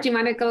Lamar, do you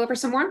want to go over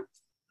some more?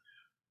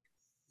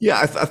 Yeah,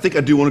 I think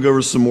I do want to go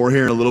over some more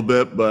here in a little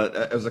bit, but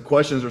as the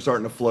questions are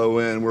starting to flow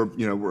in, we're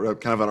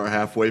kind of at our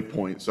halfway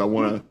point. So I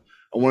want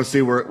to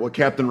see what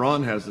Captain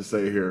Ron has to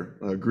say here.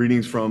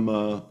 Greetings from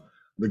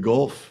the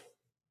Gulf.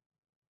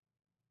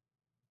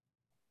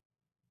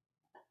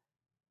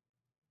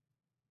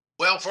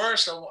 Well,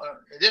 first,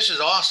 this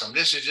is awesome.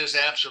 This is just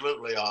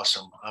absolutely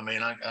awesome. I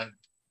mean,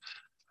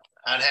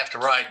 I'd have to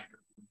write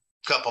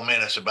a couple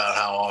minutes about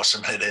how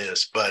awesome it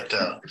is, but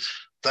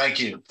thank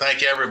you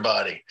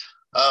everybody.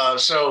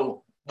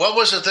 So what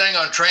was the thing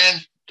on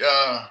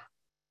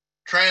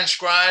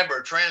transcribe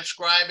or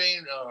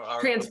transcribing?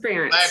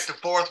 Transference. Back to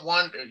fourth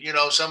one,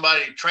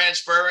 somebody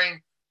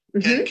transferring.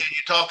 Can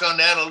you talk on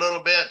that a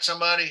little bit,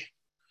 somebody?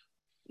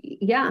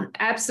 Yeah,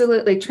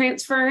 absolutely.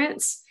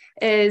 Transference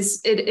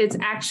it's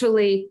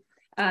actually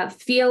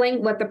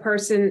feeling what the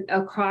person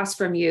across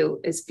from you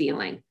is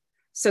feeling.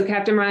 So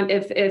Captain Ron,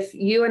 if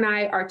you and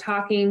I are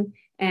talking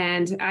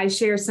and I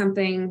share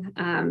something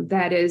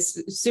that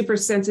is super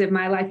sensitive in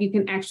my life, you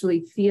can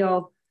actually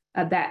feel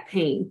that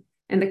pain.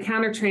 And the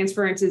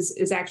countertransference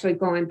is actually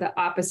going the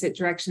opposite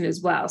direction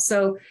as well.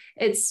 So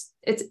it's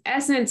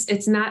essence,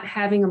 it's not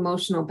having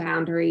emotional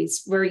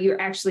boundaries where you're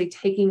actually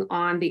taking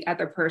on the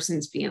other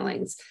person's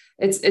feelings.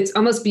 It's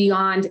almost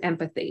beyond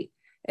empathy.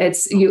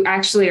 You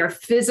actually are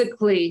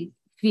physically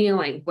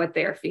feeling what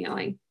they're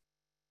feeling.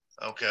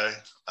 Okay.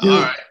 All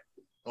right.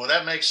 Well,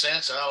 that makes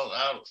sense.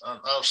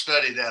 I'll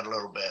study that a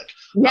little bit.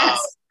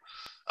 Yes.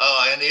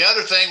 And the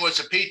other thing was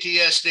the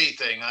PTSD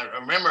thing. I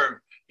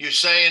remember you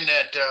saying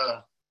that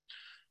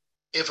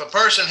if a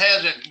person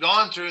hasn't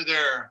gone through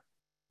their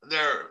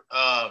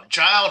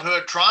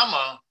childhood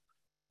trauma,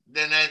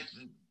 then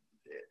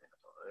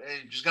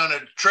it's going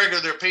to trigger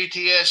their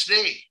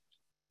PTSD.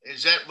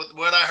 Is that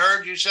what I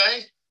heard you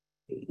say?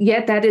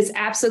 Yeah, that is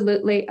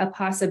absolutely a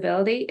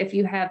possibility. If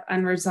you have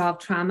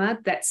unresolved trauma,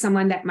 that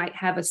someone that might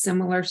have a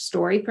similar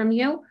story from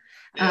you.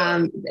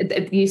 Yeah.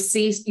 You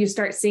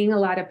start seeing a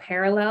lot of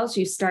parallels,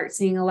 you start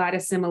seeing a lot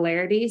of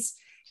similarities,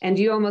 and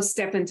you almost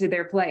step into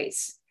their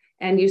place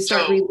and you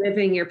start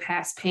reliving your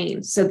past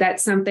pain. So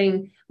that's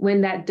something,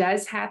 when that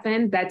does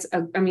happen, that's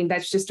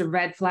just a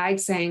red flag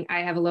saying, I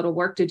have a little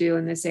work to do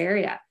in this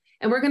area.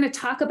 And we're going to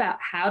talk about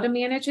how to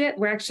manage it.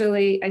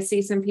 I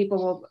see some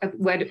people,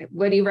 what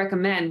do you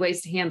recommend,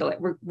 ways to handle it?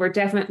 We're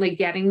definitely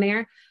getting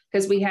there,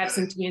 because we have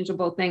some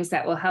tangible things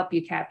that will help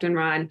you, Captain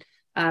Ron.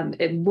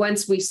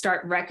 Once we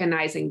start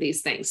recognizing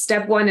these things.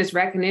 Step one is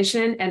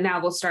recognition, and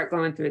now we'll start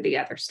going through the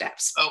other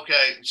steps.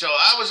 Okay, so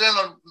I was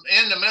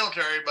in the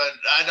military, but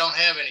I don't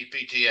have any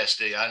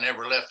PTSD. I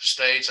never left the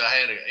States. I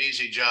had an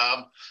easy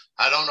job.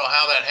 I don't know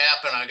how that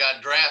happened. I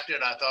got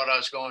drafted. I thought I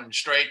was going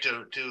straight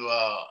to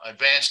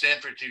advanced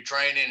infantry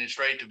training and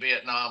straight to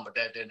Vietnam, but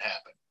that didn't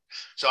happen.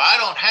 So I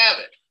don't have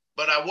it,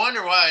 but I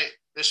wonder why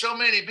there's so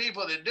many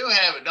people that do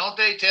have it. Don't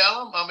they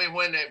tell them? I mean,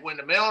 when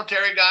the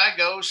military guy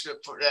goes to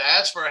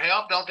ask for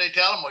help, don't they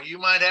tell them, well, you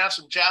might have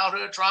some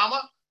childhood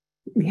trauma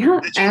that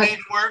you need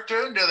to work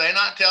through? Do they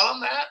not tell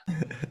them that?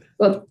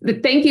 Well,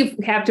 thank you,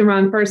 Captain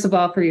Ron, first of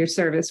all, for your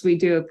service. We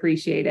do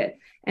appreciate it.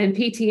 And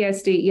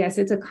PTSD, yes,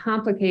 it's a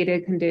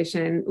complicated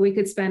condition. We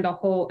could spend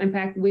in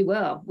fact,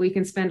 we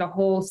can spend a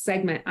whole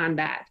segment on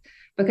that,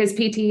 because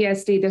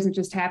PTSD doesn't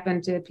just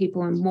happen to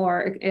people in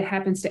war. It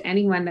happens to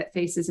anyone that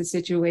faces a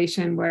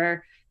situation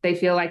where they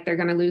feel like they're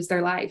going to lose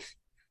their life.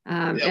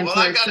 I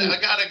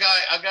got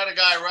a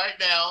guy right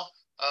now.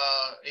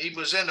 He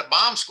was in the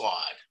bomb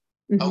squad.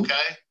 Mm-hmm.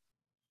 Okay.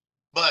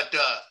 But,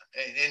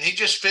 and he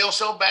just feels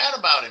so bad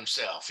about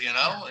himself,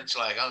 it's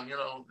like, I'm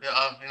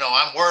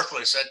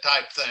worthless, that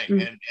type thing.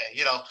 Mm-hmm. And,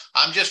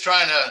 I'm just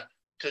trying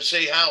to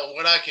see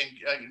what I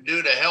can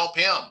do to help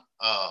him.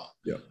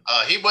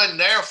 He wasn't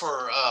there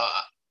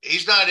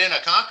he's not in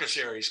a Conquer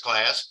Series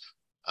class.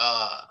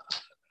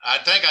 I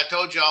think I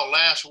told y'all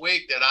last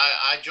week that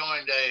I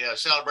joined a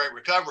Celebrate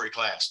Recovery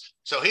class.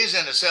 So he's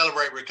in a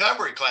Celebrate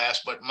Recovery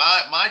class, but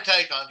my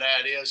take on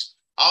that is,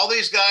 all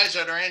these guys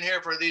that are in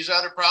here for these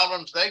other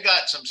problems, they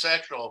got some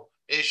sexual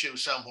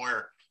issues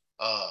somewhere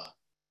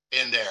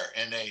in there.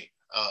 And they,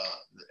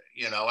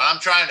 I'm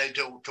trying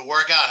to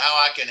work out how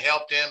I can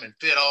help them and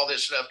fit all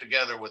this stuff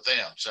together with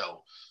them.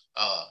 So,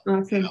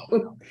 awesome.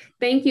 Well,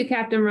 thank you,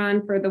 Captain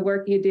Ron, for the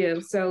work you do.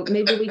 So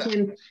maybe we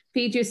can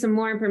feed you some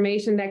more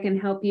information that can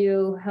help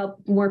you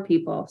help more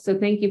people. So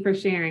thank you for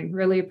sharing.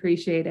 Really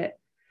appreciate it.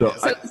 Go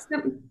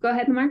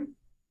ahead, Mark.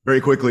 Very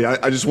quickly,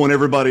 I just want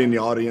everybody in the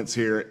audience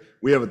here.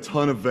 We have a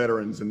ton of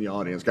veterans in the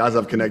audience, guys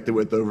I've connected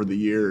with over the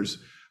years,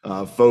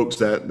 folks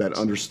that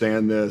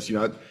understand this.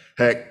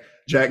 Heck,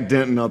 Jack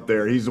Denton up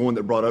there, he's the one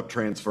that brought up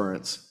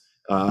transference,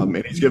 and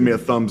he's giving me a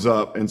thumbs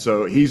up. And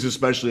so he's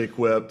especially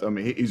equipped. I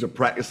mean, he's a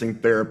practicing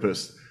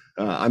therapist.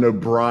 I know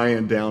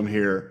Brian down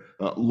here,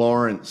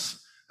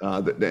 Lawrence,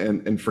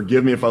 and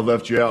forgive me if I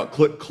left you out.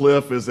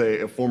 Cliff is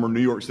a former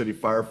New York City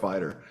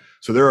firefighter.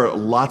 So there are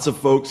lots of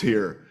folks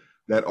here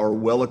that are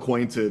well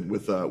acquainted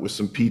with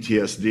some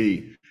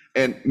PTSD,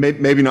 and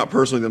maybe not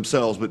personally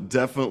themselves, but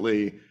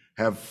definitely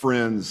have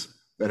friends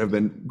that have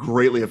been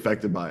greatly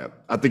affected by it.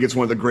 I think it's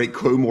one of the great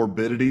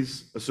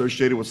comorbidities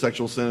associated with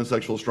sexual sin and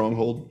sexual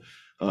stronghold.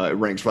 It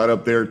ranks right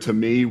up there to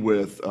me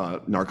with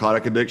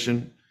narcotic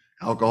addiction,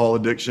 alcohol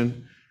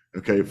addiction.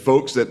 Okay,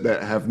 folks that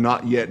have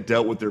not yet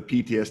dealt with their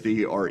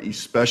PTSD are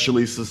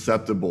especially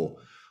susceptible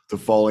to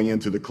falling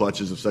into the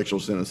clutches of sexual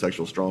sin and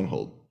sexual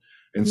stronghold.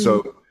 And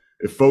so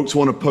if folks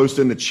want to post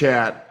in the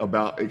chat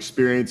about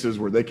experiences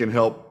where they can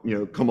help,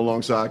 come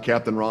alongside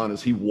Captain Ron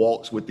as he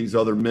walks with these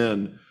other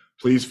men,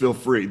 please feel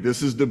free.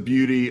 This is the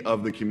beauty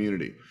of the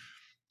community,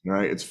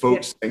 right? It's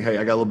folks saying, hey,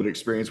 I got a little bit of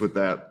experience with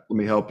that. Let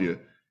me help you.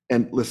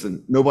 And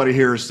listen, nobody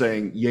here is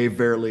saying, yea,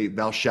 verily,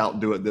 thou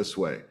shalt do it this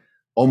way.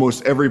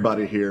 Almost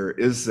everybody here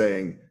is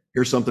saying,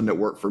 here's something that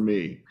worked for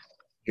me.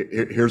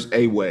 Here's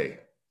a way,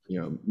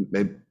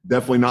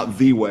 definitely not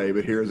the way,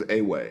 but here's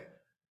a way.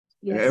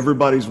 Yes. And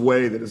everybody's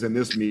way that is in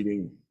this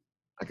meeting,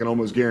 I can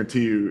almost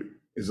guarantee you,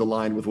 is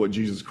aligned with what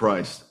Jesus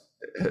Christ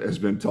has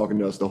been talking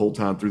to us the whole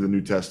time through the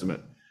New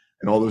Testament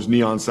and all those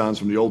neon signs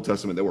from the Old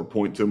Testament that were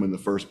pointing to him in the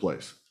first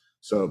place.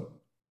 So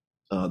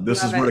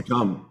this is where to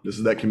come. This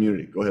is that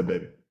community. Go ahead,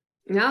 baby.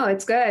 No,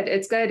 it's good.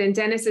 It's good. And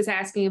Dennis is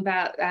asking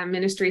about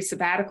ministry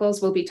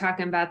sabbaticals. We'll be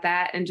talking about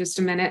that in just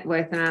a minute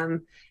with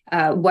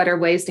what are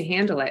ways to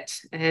handle it.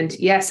 And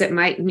yes, it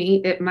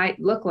might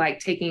look like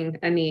taking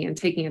a knee and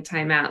taking a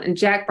time out. And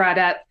Jack brought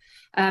up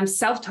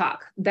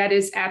Self-talk, that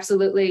is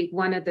absolutely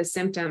one of the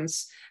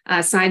symptoms,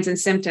 signs and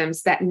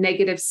symptoms, that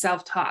negative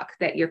self-talk,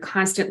 that you're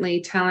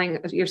constantly telling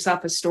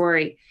yourself a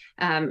story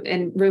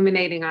and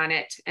ruminating on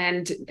it,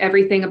 and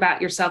everything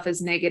about yourself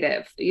is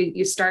negative.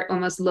 You start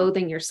almost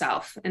loathing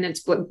yourself, and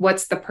it's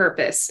what's the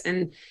purpose,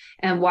 and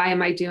why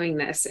am I doing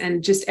this?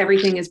 And just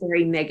everything is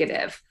very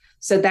negative.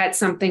 So that's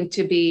something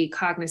to be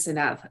cognizant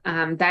of.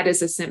 That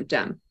is a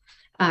symptom.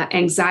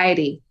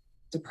 Anxiety,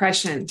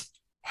 depression,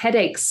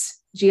 headaches,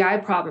 GI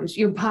problems.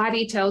 Your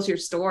body tells your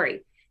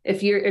story.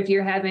 If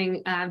you're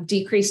having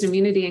decreased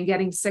immunity and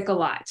getting sick a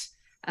lot,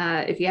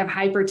 if you have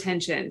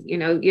hypertension,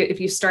 if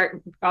you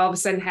start all of a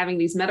sudden having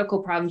these medical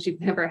problems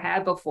you've never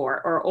had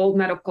before, or old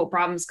medical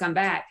problems come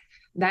back,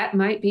 that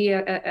might be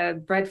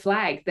a red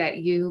flag that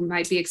you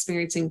might be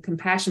experiencing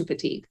compassion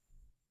fatigue.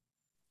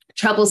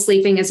 Trouble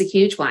sleeping is a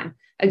huge one.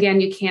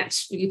 Again, you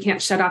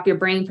can't shut off your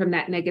brain from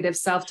that negative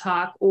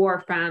self-talk,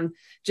 or from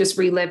just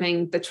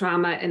reliving the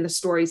trauma and the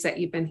stories that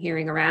you've been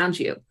hearing around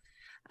you.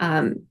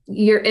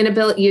 Your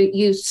inability,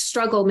 you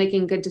struggle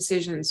making good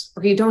decisions,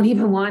 or you don't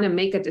even want to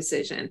make a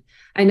decision.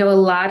 I know a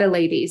lot of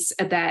ladies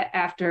that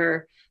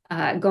after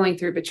going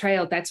through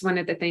betrayal, that's one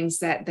of the things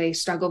that they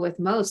struggle with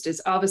most,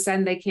 is all of a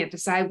sudden they can't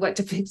decide what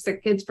to fix their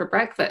kids for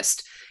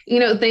breakfast.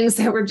 Things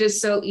that were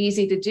just so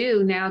easy to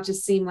do now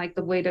just seem like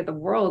the weight of the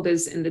world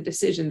is in the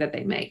decision that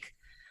they make.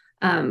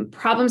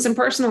 Problems in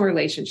personal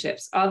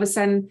relationships. All of a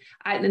sudden,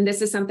 and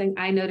this is something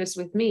I noticed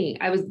with me,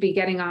 I would be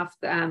getting off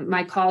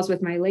my calls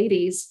with my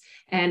ladies,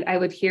 and I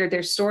would hear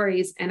their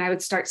stories, and I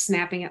would start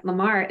snapping at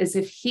Lamar as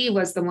if he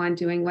was the one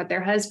doing what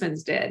their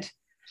husbands did.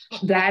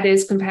 That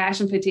is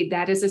compassion fatigue.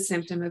 That is a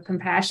symptom of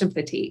compassion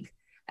fatigue.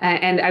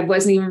 And I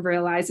wasn't even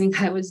realizing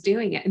I was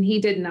doing it. And he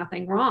did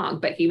nothing wrong,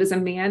 but he was a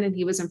man, and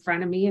he was in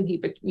front of me, and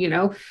he,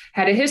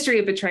 had a history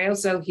of betrayal.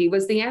 So he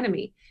was the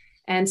enemy.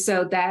 And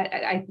so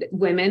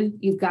women,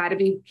 you've got to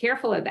be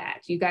careful of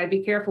that. You got to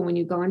be careful when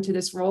you go into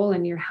this role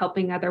and you're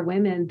helping other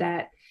women,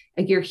 that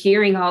you're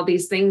hearing all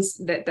these things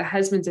that the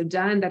husbands have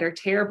done that are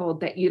terrible,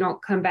 that you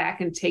don't come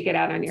back and take it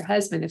out on your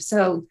husband. If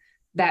so,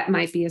 that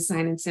might be a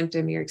sign and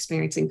symptom you're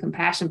experiencing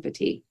compassion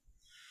fatigue.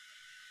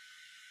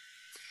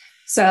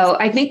 So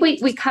I think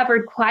we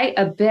covered quite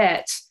a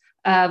bit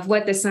of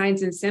what the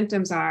signs and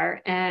symptoms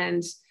are.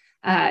 And,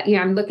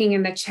 I'm looking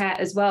in the chat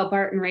as well.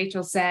 Bart and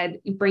Rachel said,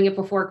 bring it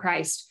before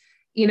Christ.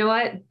 You know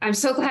what? I'm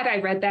so glad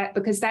I read that,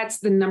 because that's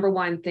the number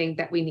one thing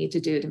that we need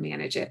to do to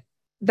manage it.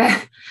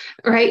 That,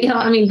 right?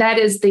 That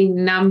is the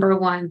number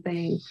one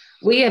thing.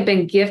 We have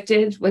been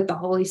gifted with the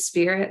Holy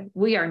Spirit.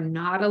 We are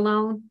not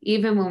alone.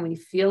 Even when we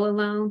feel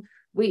alone,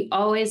 we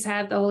always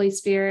have the Holy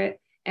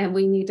Spirit, and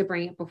we need to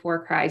bring it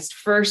before Christ.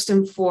 First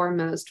and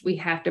foremost, we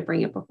have to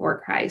bring it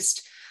before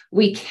Christ.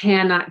 We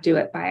cannot do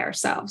it by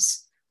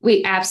ourselves.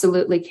 We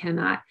absolutely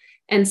cannot.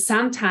 And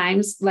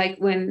sometimes, like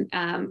when,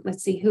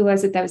 let's see, who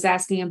was it that was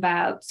asking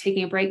about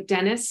taking a break?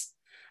 Dennis.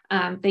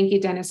 Thank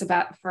you, Dennis,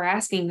 for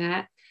asking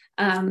that.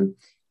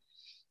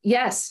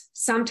 Yes,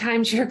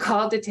 sometimes you're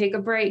called to take a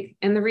break.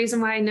 And the reason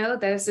why I know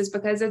this is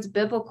because it's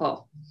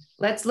biblical.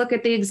 Let's look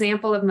at the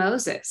example of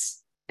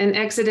Moses in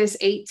Exodus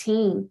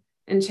 18.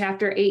 In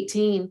chapter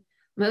 18,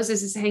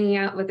 Moses is hanging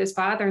out with his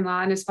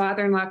father-in-law, and his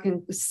father-in-law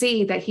can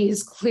see that he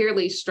is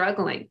clearly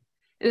struggling.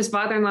 And his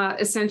father-in-law,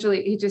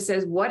 essentially, he just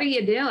says, what are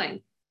you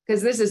doing?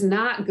 Because this is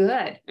not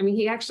good.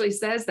 He actually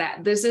says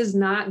that this is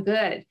not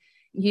good.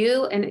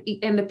 You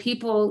and the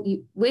people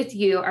with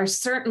you are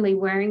certainly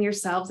wearing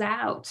yourselves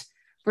out,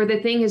 for the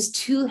thing is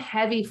too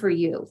heavy for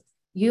you.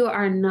 You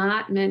are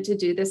not meant to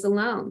do this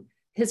alone.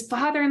 His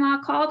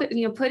father-in-law held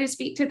his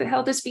feet to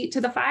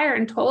the fire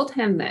and told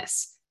him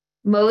this.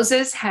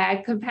 Moses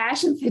had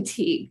compassion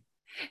fatigue,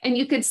 and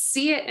you could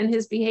see it in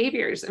his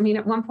behaviors.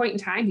 At one point in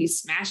time, he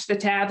smashed the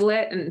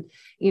tablet, and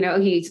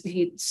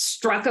he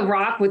struck a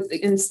rock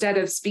instead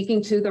of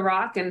speaking to the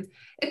rock, and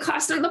it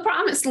cost him the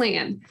promised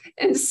land.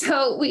 And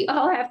so we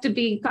all have to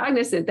be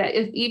cognizant that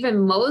if even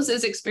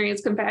Moses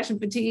experienced compassion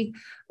fatigue,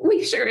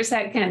 we sure as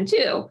heck can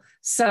too.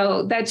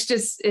 So that's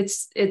just,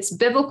 it's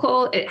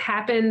biblical, it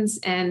happens.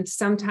 And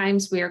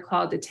sometimes we are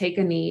called to take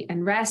a knee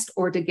and rest,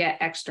 or to get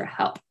extra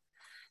help.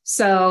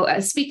 So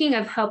speaking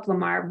of help,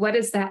 Lamar, what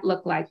does that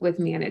look like with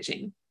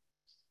managing?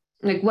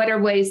 Like, what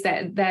are ways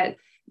that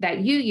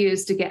you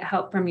use to get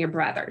help from your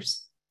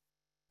brothers?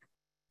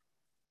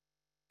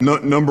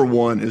 Number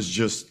one is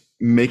just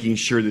making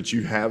sure that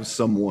you have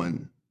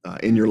someone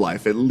in your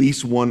life, at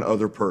least one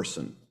other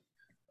person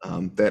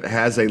that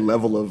has a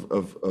level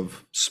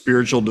of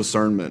spiritual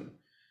discernment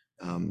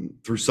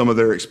through some of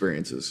their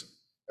experiences.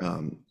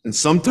 And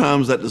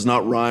sometimes that does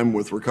not rhyme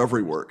with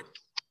recovery work.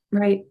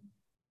 Right.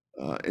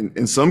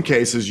 In some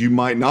cases, you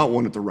might not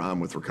want it to rhyme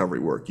with recovery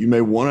work. You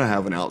may want to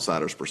have an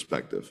outsider's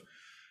perspective.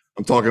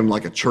 I'm talking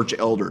like a church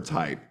elder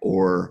type,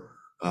 or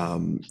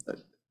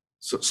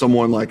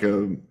someone like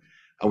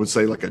I would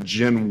say like a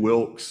Jen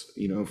Wilkes,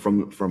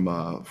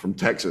 from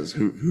Texas,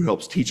 who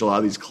helps teach a lot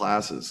of these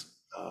classes.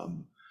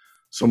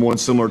 Someone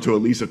similar to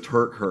Elisa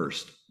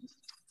Turkhurst,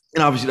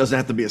 and obviously doesn't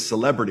have to be a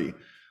celebrity,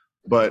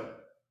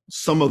 but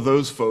some of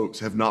those folks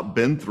have not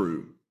been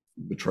through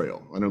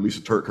betrayal. I know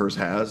Lisa Turkhurst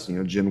has,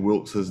 Jen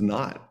Wilkes has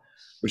not,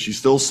 but she's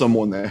still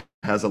someone that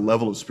has a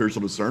level of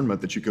spiritual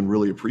discernment that you can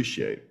really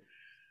appreciate.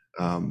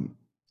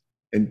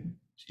 And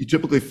you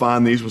typically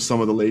find these with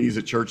some of the ladies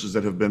at churches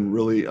that have been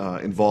really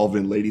involved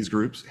in ladies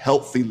groups,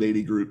 healthy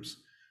lady groups,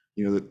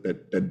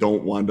 that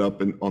don't wind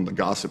up on the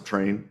gossip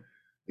train,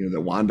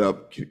 that wind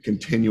up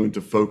continuing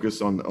to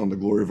focus on the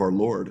glory of our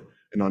Lord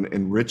and on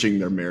enriching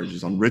their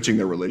marriages, on enriching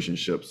their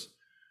relationships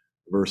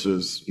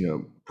versus,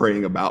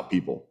 praying about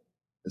people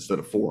instead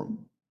of for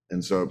them.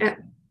 And so.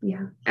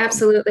 Yeah,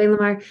 absolutely,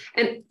 Lamar.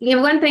 And,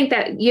 one thing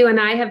that you and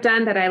I have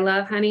done that I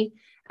love, honey,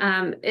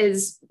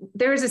 is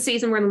there was a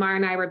season where Lamar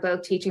and I were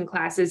both teaching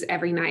classes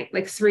every night,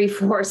 like 3,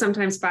 4,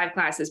 sometimes 5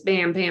 classes,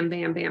 bam, bam,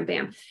 bam, bam,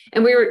 bam.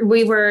 And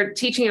we were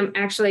teaching them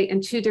actually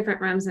in 2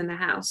 different rooms in the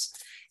house.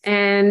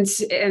 And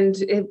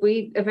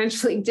we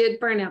eventually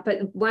did burnout,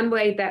 but one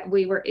way that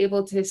we were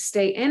able to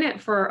stay in it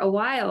for a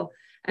while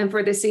and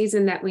for the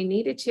season that we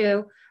needed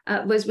to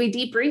was we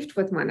debriefed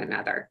with one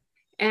another.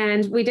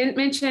 And we didn't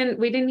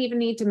even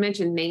need to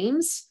mention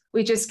names.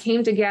 We just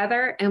came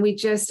together and we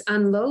just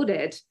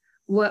unloaded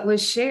what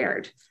was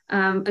shared,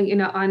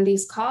 on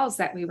these calls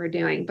that we were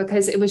doing,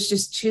 because it was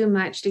just too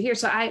much to hear.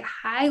 So I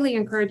highly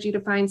encourage you to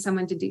find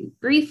someone to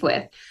debrief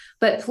with,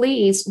 but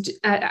please,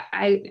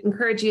 I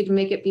encourage you to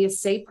make it be a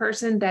safe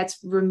person that's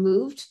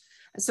removed.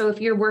 So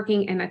if you're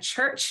working in a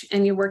church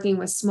and you're working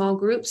with small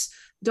groups,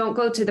 don't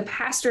go to the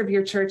pastor of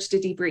your church to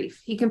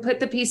debrief. He can put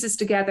the pieces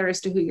together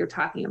as to who you're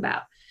talking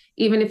about,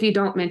 even if you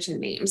don't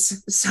mention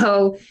names.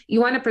 So you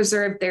want to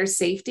preserve their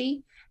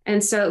safety.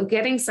 And so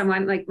getting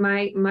someone like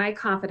my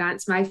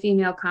confidants, my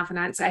female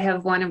confidants, I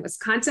have one in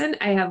Wisconsin,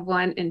 I have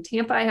one in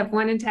Tampa, I have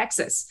one in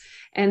Texas.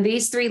 And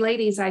these 3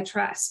 ladies I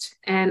trust,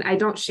 and I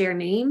don't share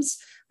names,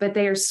 but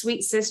they are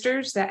sweet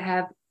sisters that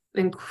have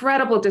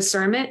incredible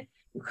discernment,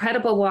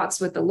 incredible walks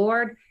with the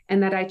Lord,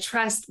 and that I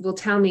trust will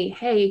tell me,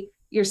 hey,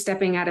 you're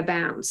stepping out of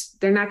bounds.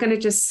 They're not going to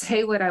just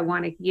say what I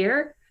want to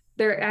hear.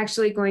 They're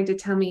actually going to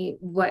tell me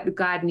what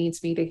God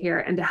needs me to hear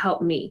and to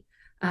help me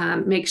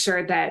make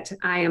sure that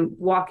I am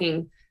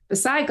walking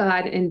beside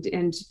God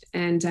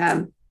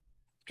and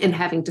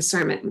having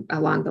discernment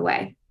along the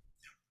way.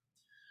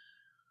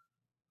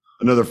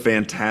 Another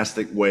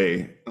fantastic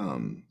way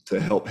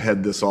to help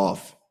head this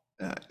off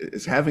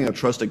is having a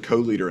trusted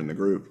co-leader in the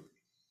group.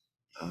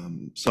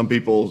 Some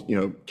people,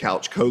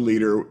 couch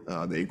co-leader,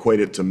 they equate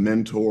it to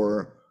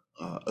mentor,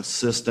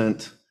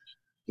 assistant,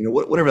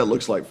 whatever that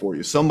looks like for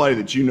you. Somebody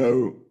that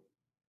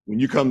when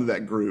you come to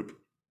that group,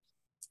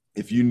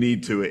 if you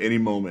need to at any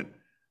moment,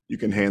 you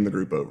can hand the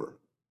group over.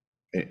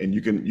 And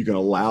you can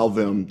allow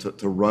them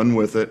to run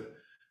with it.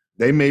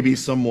 They may be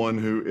someone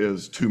who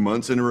is 2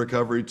 months into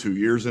recovery, 2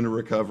 years into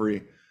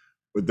recovery,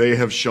 but they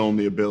have shown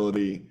the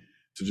ability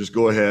to just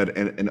go ahead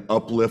and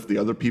uplift the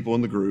other people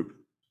in the group,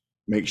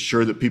 make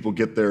sure that people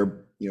get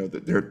their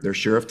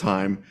share of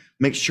time,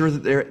 make sure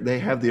that they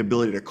have the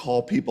ability to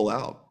call people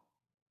out.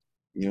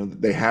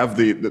 They have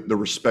the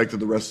respect of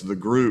the rest of the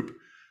group,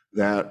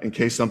 that in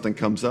case something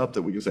comes up,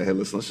 that we can say, hey,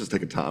 listen, let's just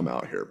take a time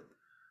out here.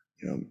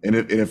 And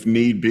if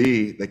need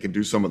be, they can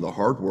do some of the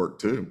hard work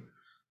too.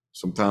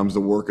 Sometimes the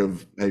work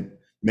of, hey,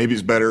 maybe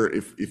it's better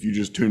if you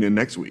just tune in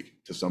next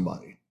week to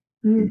somebody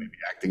who may be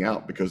acting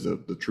out because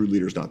the true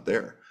leader's not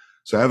there.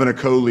 So having a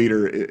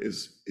co-leader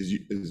is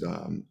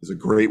a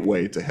great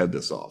way to head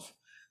this off.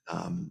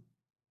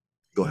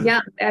 Go ahead.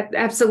 Yeah,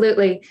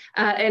 absolutely.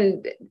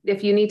 And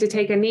if you need to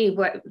take a knee,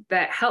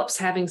 that helps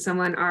having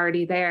someone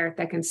already there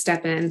that can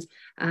step in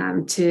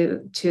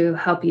to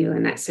help you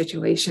in that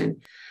situation.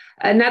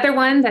 Another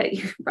one that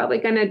you're probably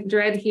going to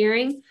dread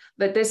hearing,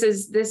 but this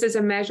is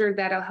a measure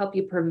that'll help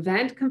you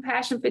prevent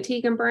compassion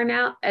fatigue and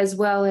burnout, as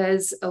well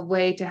as a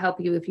way to help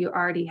you if you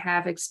already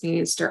have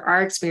experienced or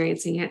are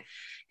experiencing it.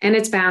 And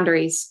it's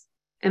boundaries.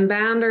 And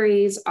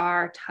boundaries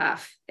are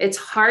tough. It's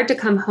hard to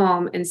come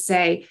home and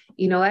say,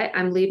 you know what,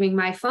 I'm leaving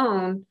my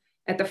phone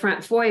at the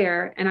front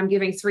foyer and I'm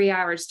giving 3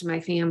 hours to my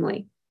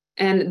family.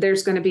 And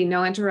there's going to be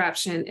no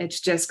interruption.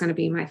 It's just going to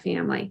be my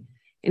family.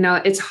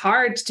 It's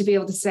hard to be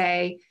able to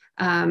say,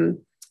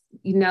 I'm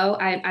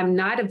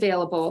not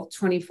available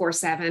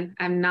 24/7.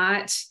 I'm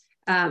not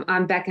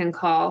on beck and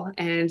call,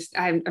 and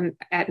I'm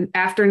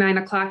after 9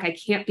 o'clock, I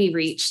can't be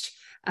reached,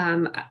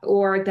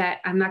 or that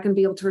I'm not going to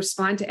be able to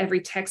respond to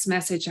every text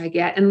message I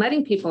get, and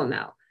letting people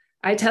know.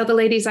 I tell the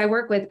ladies I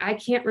work with, I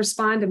can't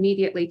respond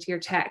immediately to your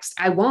text.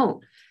 I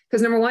won't,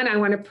 because number one, I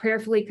want to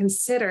prayerfully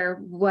consider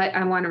what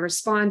I want to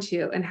respond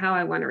to and how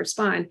I want to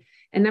respond.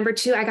 And number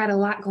two, I got a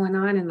lot going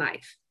on in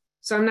life.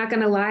 So I'm not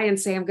going to lie and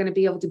say I'm going to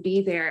be able to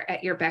be there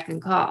at your beck and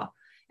call.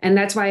 And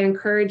that's why I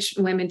encourage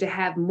women to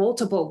have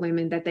multiple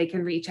women that they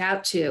can reach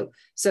out to.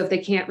 So if they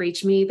can't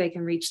reach me, they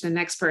can reach the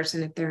next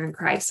person if they're in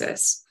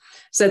crisis.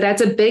 So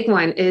that's a big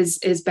one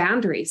is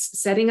boundaries,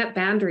 setting up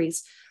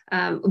boundaries.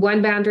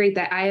 One boundary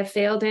that I have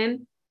failed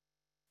in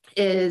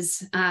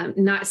is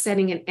not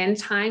setting an end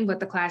time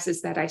with the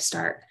classes that I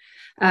start.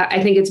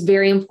 I think it's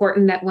very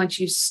important that once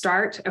you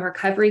start a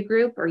recovery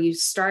group or you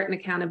start an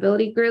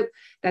accountability group,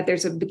 that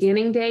there's a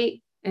beginning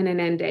date and an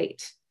end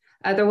date.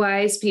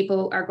 Otherwise,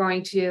 people are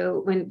going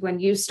to, when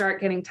you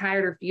start getting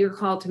tired, or if you're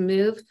called to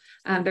move,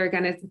 they're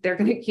gonna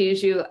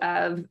accuse you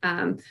of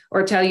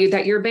or tell you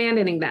that you're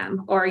abandoning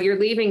them or you're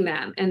leaving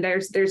them. And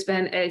there's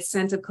been a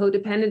sense of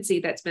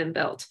codependency that's been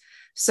built.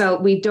 So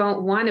we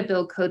don't want to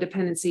build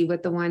codependency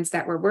with the ones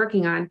that we're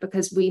working on,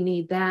 because we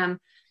need them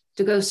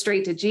to go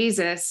straight to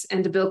Jesus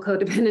and to build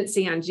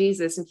codependency on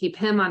Jesus and keep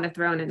him on the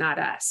throne and not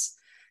us.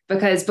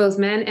 Because both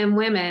men and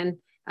women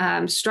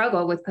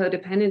struggle with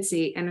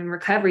codependency, and in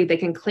recovery, they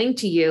can cling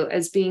to you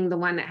as being the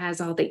one that has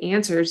all the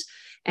answers.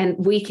 And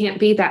we can't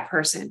be that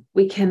person.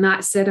 We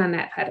cannot sit on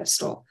that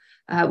pedestal.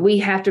 We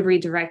have to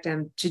redirect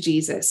them to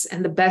Jesus.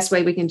 And the best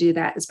way we can do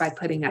that is by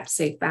putting up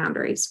safe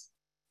boundaries.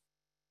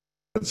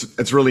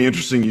 It's really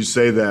interesting you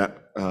say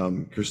that,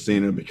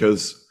 Christina,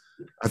 because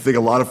I think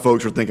a lot of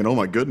folks are thinking, oh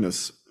my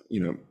goodness,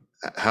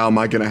 how am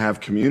I going to have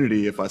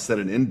community if I set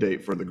an end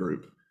date for the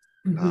group?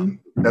 Mm-hmm.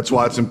 That's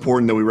why it's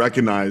important that we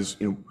recognize,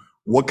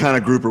 what kind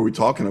of group are we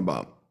talking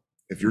about?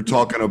 If you're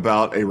talking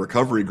about a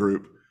recovery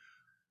group,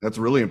 that's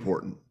really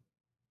important.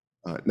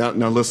 Now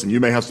listen, you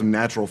may have some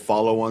natural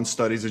follow-on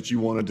studies that you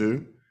want to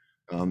do,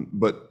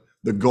 but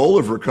the goal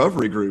of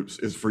recovery groups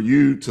is for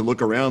you to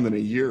look around in a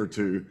year or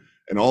two,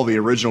 and all the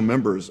original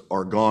members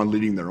are gone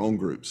leading their own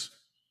groups.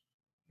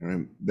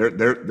 And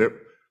they're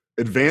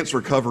advanced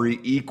recovery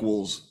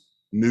equals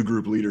new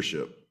group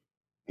leadership.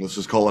 Let's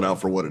just call it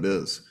out for what it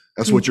is.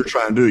 That's what you're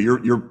trying to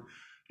do.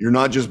 You're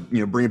not just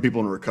bringing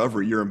people into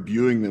recovery. You're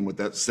imbuing them with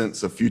that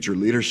sense of future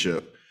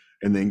leadership,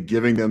 and then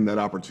giving them that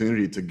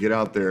opportunity to get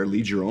out there,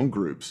 lead your own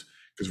groups.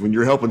 Because when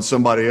you're helping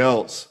somebody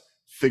else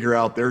figure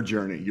out their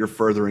journey, you're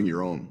furthering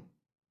your own.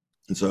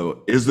 And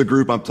so, is the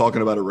group I'm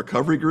talking about a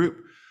recovery group,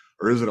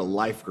 or is it a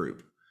life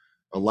group?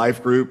 A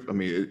life group,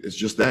 it's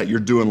just that you're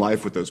doing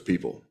life with those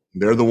people.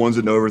 They're the ones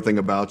that know everything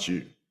about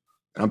you.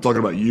 And I'm talking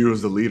about you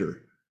as the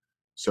leader.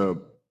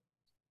 So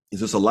is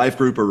this a life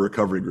group or a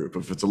recovery group?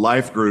 If it's a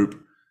life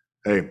group,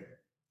 hey,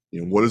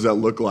 what does that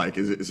look like?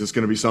 Is this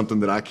going to be something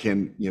that I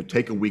can,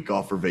 take a week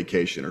off for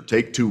vacation, or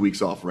take 2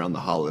 weeks off around the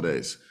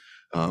holidays?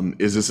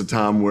 Is this a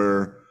time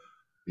where,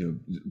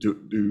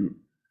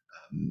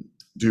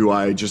 do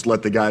I just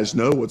let the guys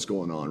know what's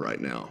going on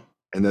right now?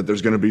 And that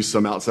there's going to be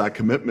some outside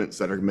commitments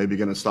that are maybe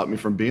going to stop me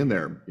from being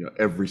there,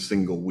 every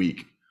single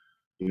week,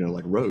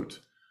 like rote.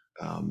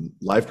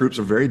 Life groups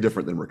are very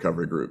different than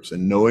recovery groups,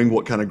 and knowing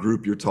what kind of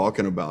group you're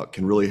talking about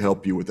can really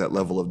help you with that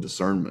level of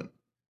discernment.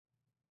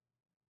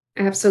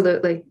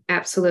 Absolutely.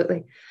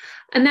 Absolutely.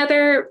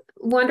 Another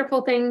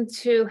wonderful thing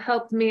to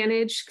help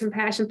manage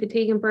compassion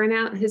fatigue and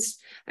burnout is,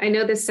 I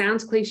know this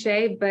sounds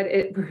cliche, but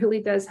it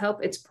really does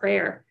help. It's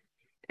prayer.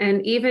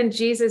 And even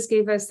Jesus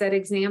gave us that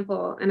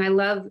example. And I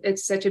love,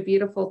 it's such a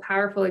beautiful,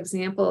 powerful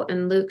example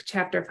in Luke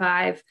chapter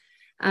 5,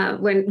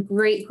 when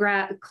great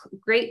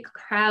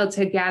crowds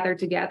had gathered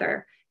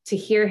together to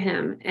hear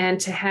him and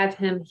to have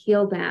him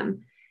heal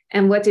them.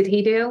 And what did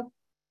he do?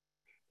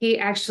 He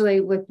actually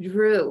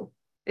withdrew.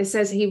 It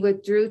says he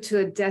withdrew to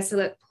a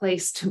desolate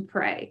place to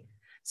pray.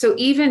 So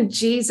even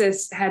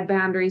Jesus had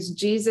boundaries.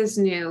 Jesus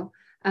knew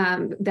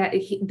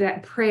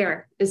that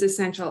prayer is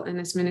essential in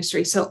this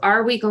ministry. So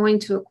are we going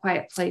to a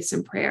quiet place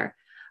in prayer?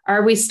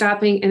 Are we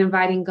stopping and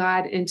inviting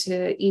God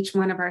into each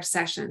one of our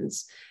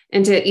sessions,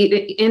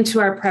 into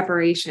our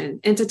preparation,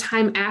 into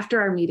time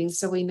after our meetings,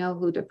 so we know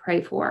who to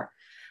pray for?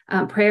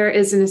 Prayer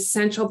is an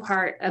essential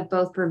part of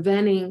both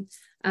preventing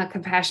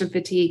compassion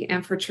fatigue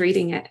and for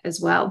treating it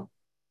as well.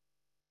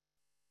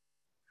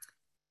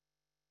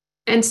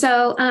 And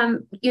so,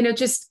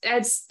 just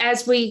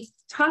as we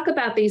talk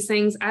about these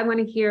things, I want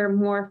to hear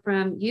more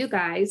from you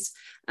guys.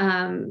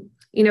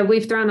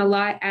 We've thrown a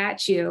lot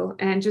at you,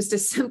 and just a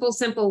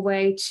simple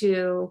way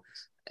to,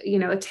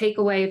 a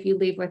takeaway, if you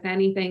leave with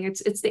anything,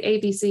 it's the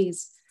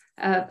ABCs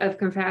of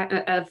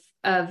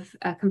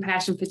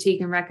compassion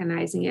fatigue and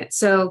recognizing it.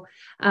 So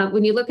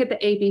when you look at the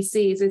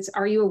ABCs, it's,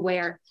 are you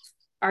aware?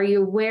 Are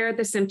you aware of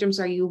the symptoms?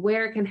 Are you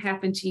aware it can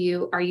happen to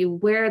you? Are you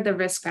aware of the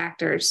risk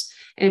factors?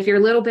 And if you're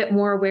a little bit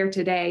more aware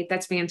today,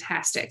 that's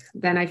fantastic.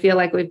 Then I feel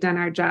like we've done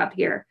our job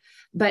here.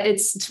 But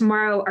it's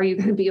tomorrow, are you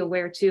going to be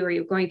aware too? Are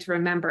you going to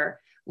remember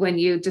when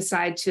you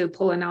decide to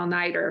pull an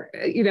all-nighter,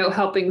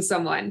 helping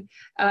someone,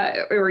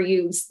 or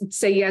you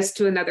say yes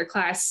to another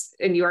class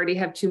and you already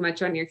have too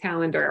much on your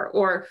calendar,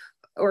 or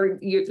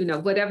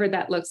whatever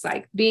that looks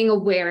like? Being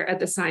aware of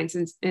the signs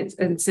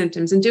and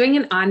symptoms and doing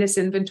an honest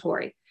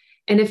inventory.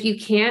 And if you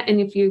can't, and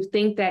if you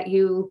think that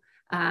you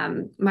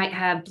might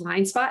have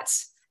blind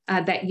spots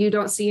that you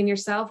don't see in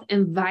yourself,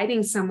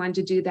 inviting someone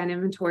to do that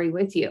inventory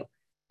with you,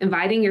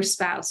 inviting your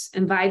spouse,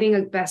 inviting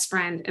a best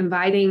friend,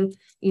 inviting,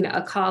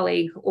 a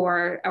colleague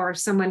or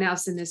someone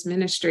else in this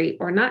ministry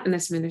or not in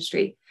this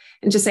ministry,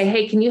 and just say,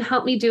 hey, can you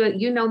help me do it?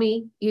 You know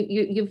me,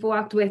 you've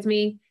walked with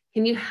me.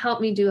 Can you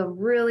help me do a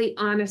really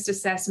honest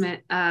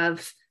assessment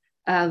of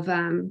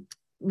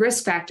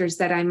risk factors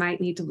that I might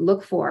need to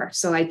look for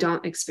so I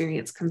don't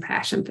experience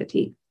compassion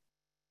fatigue?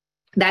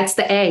 That's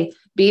the A.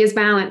 B is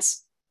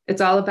balance.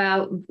 It's all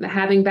about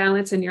having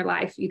balance in your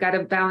life. You got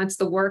to balance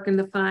the work and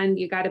the fun.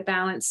 You got to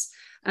balance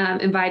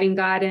inviting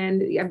God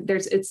in.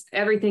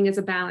 Everything is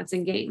a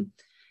balancing game.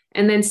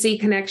 And then C,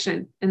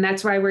 connection. And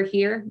that's why we're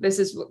here.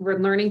 We're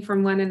learning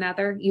from one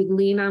another. You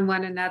lean on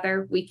one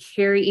another. We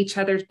carry each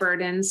other's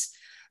burdens,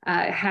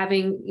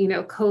 having,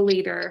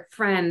 co-leader,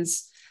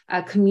 friends,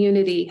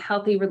 community,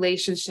 healthy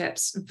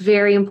relationships.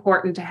 Very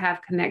important to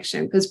have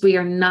connection because we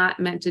are not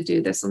meant to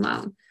do this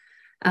alone.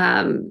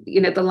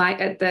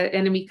 The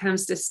enemy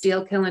comes to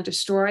steal, kill, and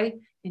destroy,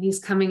 and he's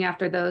coming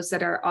after those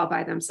that are all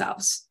by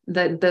themselves.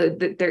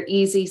 They're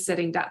easy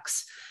sitting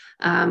ducks.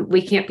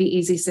 We can't be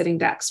easy sitting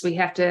ducks. We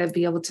have to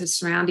be able to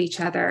surround each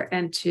other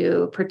and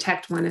to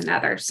protect one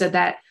another. So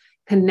that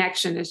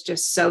connection is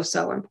just so,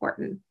 so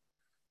important.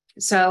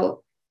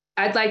 So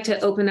I'd like to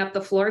open up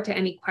the floor to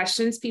any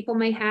questions people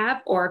may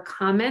have or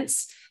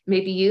comments.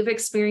 Maybe you've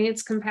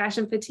experienced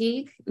compassion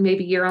fatigue,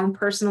 maybe your own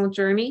personal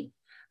journey,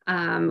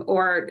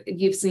 or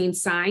you've seen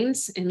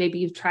signs and maybe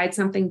you've tried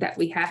something that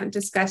we haven't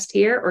discussed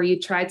here, or you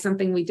tried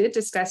something we did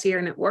discuss here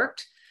and it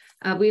worked.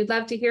 We'd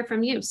love to hear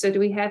from you. So do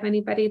we have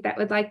anybody that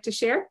would like to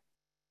share?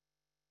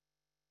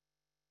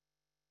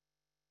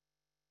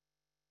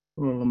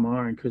 Well,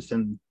 Lamar and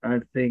Kristen, I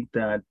think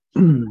that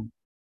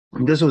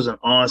this was an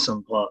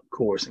awesome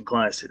course and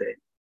class today.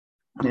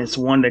 And it's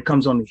one that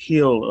comes on the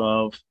heel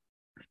of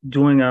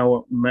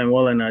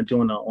Manuel and I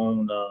doing our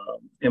own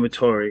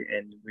inventory.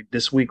 And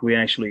this week we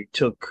actually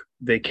took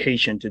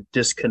vacation to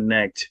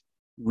disconnect,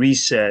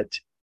 reset,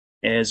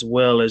 as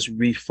well as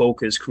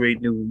refocus,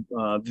 create new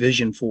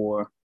vision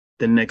for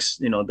the next,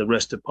 the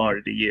rest of the part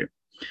of the year.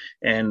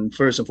 And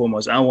first and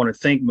foremost, I want to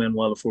thank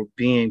Manuela for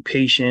being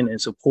patient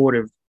and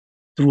supportive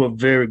through a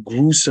very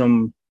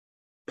gruesome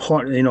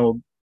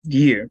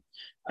year.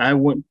 I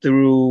went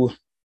through,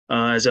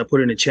 as I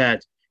put in the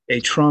chat, a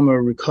trauma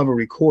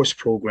recovery course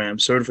program,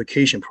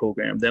 certification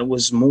program that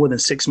was more than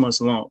 6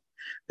 months long,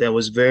 that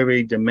was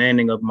very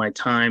demanding of my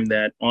time,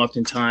 that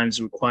oftentimes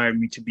required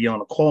me to be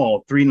on a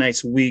call 3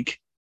 nights a week,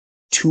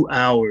 2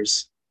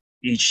 hours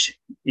each,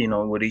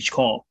 with each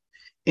call.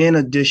 In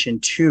addition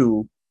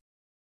to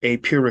a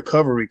peer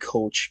recovery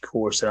coach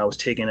course that I was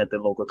taking at the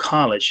local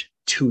college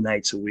 2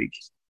 nights a week,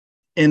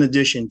 in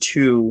addition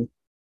to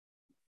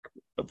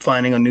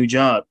finding a new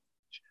job.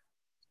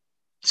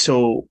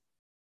 So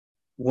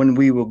when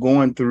we were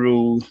going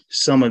through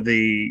some of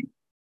the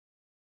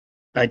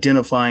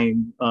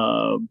identifying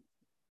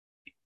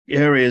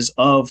areas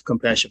of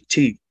compassion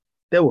fatigue,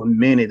 there were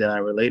many that I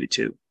related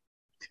to.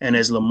 And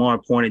as Lamar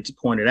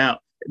pointed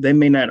out, they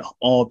may not have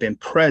all been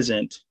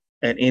present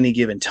at any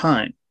given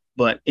time,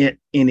 but at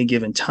any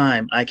given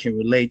time, I can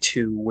relate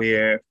to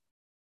where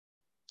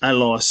I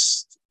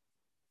lost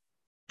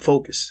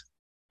focus.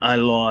 I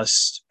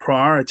lost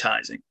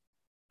prioritizing.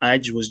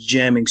 I was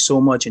jamming so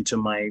much into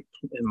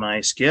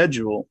my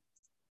schedule,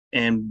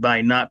 and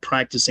by not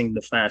practicing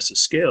the faster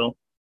scale,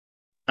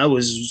 I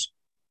was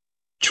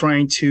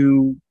trying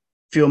to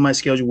fill my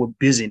schedule with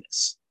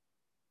busyness.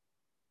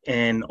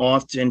 And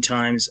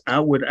oftentimes I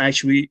would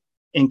actually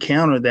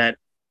encounter that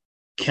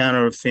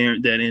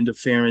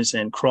interference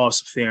and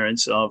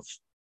cross-afference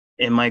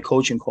in my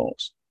coaching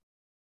calls.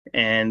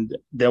 And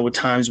there were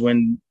times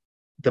when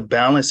the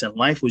balance in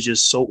life was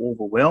just so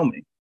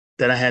overwhelming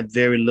that I had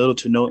very little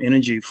to no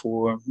energy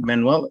for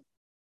Manuela.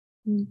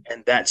 Mm.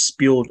 And that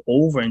spilled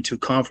over into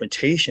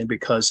confrontation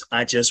because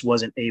I just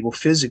wasn't able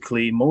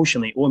physically,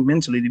 emotionally, or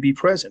mentally to be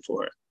present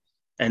for her.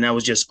 And that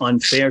was just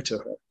unfair to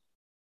her.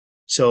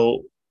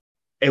 So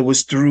it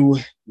was through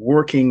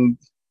working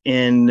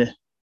in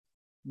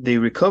the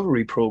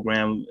recovery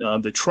program,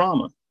 the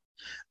trauma,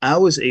 I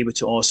was able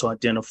to also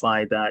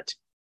identify that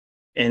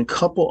in a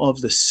couple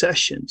of the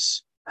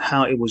sessions,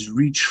 how it was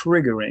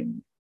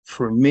re-triggering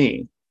for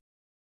me.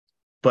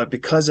 But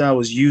because I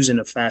was using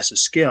a faster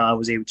scale, I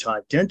was able to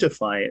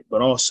identify it,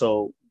 but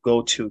also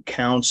go to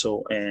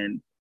counsel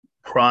and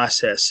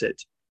process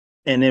it.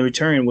 And in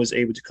return, was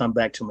able to come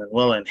back to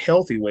Manuela in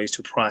healthy ways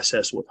to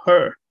process with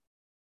her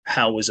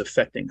how it was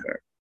affecting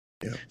her.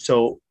 Yeah.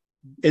 So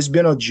it's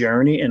been a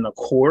journey and a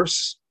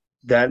course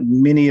that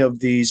many of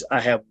these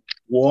I have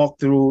walked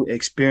through,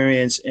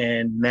 experienced,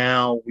 and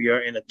now we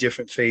are in a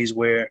different phase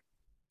where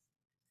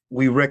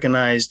we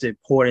recognize the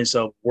importance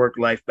of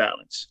work-life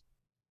balance.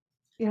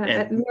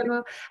 Yeah,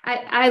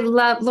 I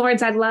love,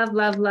 Lawrence, I love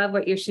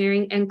what you're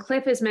sharing. And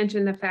Cliff has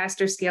mentioned the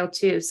faster scale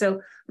too.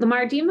 So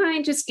Lamar, do you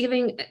mind just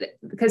giving,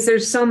 because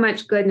there's so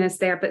much goodness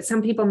there, but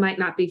some people might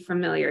not be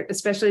familiar,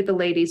 especially the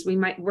ladies,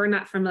 we're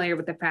not familiar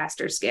with the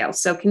faster scale.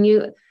 So can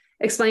you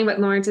explain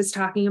what Lawrence is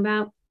talking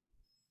about?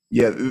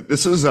 Yeah,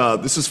 this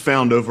is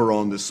found over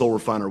on the Soul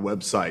Refiner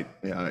website.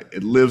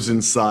 It lives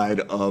inside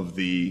of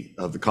the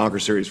Conquer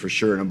series for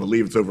sure, and I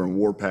believe it's over in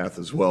Warpath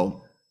as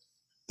well.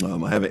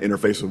 I have an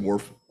interface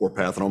with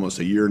Warpath in almost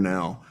a year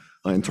now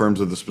in terms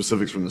of the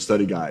specifics from the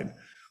study guide.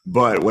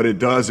 But what it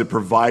does, it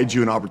provides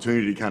you an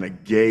opportunity to kind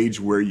of gauge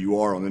where you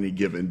are on any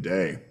given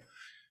day.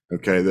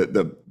 Okay,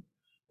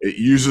 it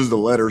uses the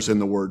letters in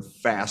the word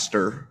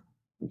faster.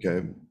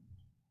 Okay,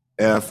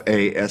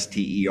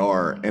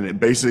 FASTER, and it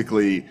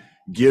basically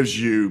gives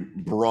you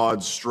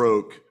broad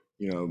stroke,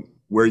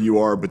 where you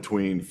are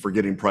between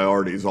forgetting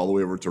priorities all the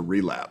way over to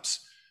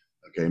relapse.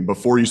 Okay, and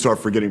before you start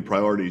forgetting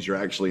priorities, you're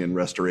actually in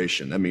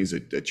restoration. That means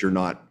that you're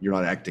not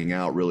acting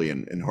out really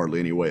in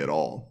hardly any way at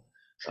all.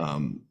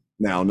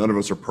 Now, none of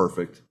us are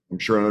perfect. I'm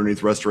sure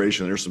underneath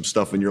restoration, there's some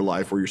stuff in your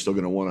life where you're still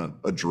going to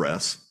want to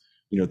address,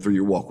 through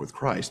your walk with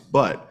Christ.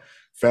 But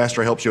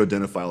Faster helps you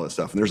identify all that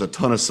stuff. And there's a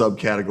ton of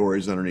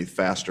subcategories underneath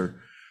Faster.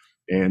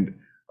 And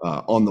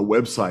on the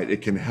website,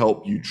 it can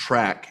help you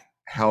track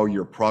how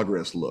your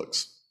progress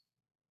looks.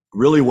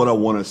 Really what I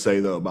want to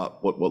say, though,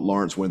 about what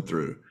Lawrence went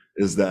through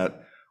is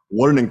that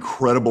what an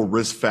incredible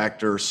risk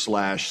factor /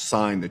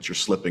 sign that you're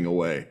slipping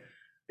away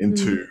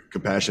into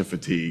compassion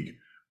fatigue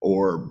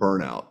or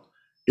burnout.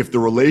 If the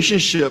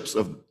relationships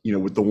of,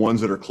 with the ones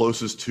that are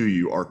closest to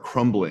you are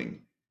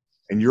crumbling,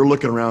 and you're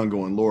looking around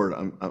going, Lord,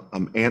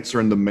 I'm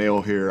answering the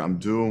mail here. I'm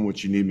doing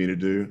what you need me to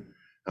do.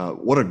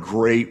 What a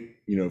great,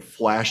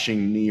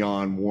 flashing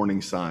neon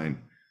warning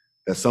sign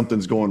that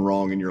something's going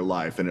wrong in your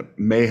life. And it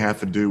may have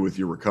to do with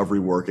your recovery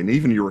work and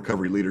even your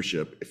recovery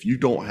leadership if you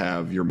don't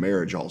have your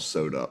marriage all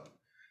sewed up.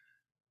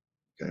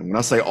 Okay. When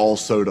I say all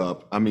sewed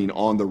up, I mean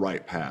on the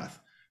right path.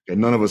 Okay.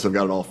 None of us have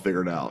got it all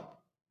figured out.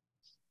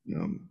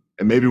 And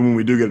maybe when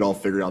we do get it all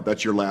figured out,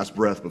 that's your last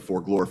breath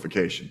before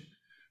glorification.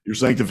 Your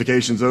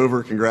sanctification's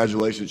over.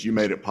 Congratulations, you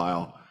made it,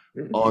 pile.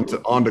 On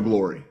to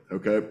glory.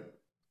 Okay.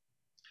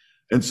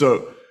 And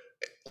so,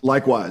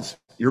 likewise,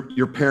 your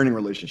parenting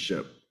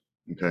relationship.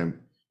 Okay.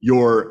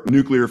 Your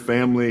nuclear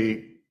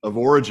family of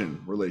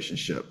origin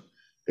relationship.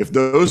 If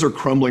those are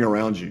crumbling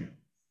around you,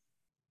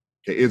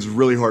 okay, it's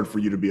really hard for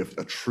you to be a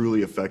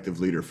truly effective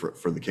leader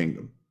for the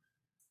kingdom.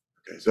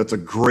 Okay, so that's a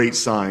great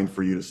sign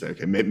for you to say,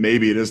 okay,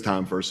 maybe it is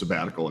time for a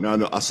sabbatical.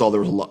 Now, I saw there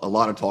was a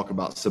lot of talk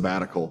about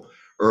sabbatical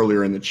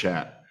earlier in the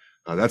chat.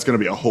 That's going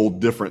to be a whole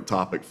different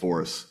topic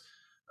for us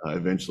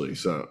eventually.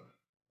 So,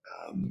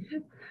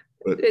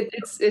 but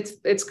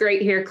it's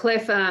great here.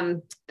 Cliff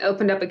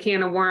opened up a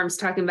can of worms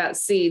talking about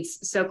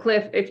seeds. So,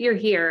 Cliff, if you're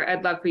here,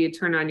 I'd love for you to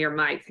turn on your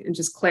mic and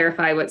just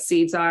clarify what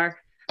seeds are.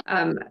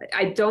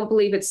 I don't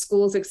believe it's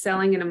schools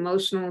excelling in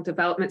emotional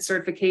development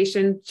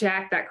certification.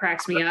 Jack, that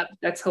cracks me up.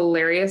 That's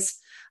hilarious.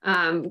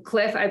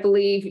 Cliff, I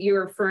believe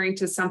you're referring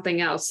to something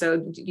else. So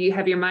do you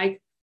have your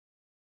mic?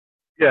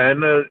 Yeah,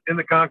 in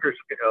the Conquer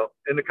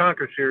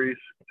series,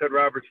 Ted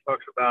Roberts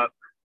talks about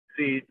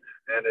seeds,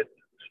 and it's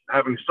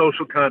having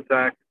social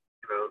contact,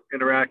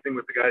 interacting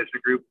with the guys in the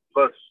group.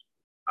 Plus,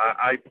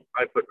 I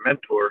put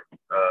mentor,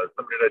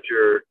 somebody that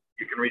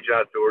you can reach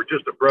out to, or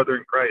just a brother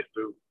in Christ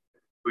who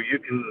you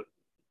can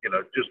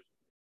just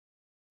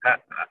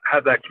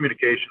have that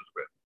communications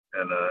with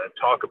and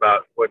talk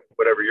about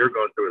whatever you're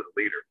going through as a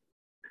leader.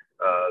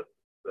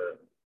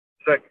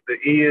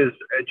 The E is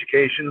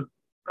education.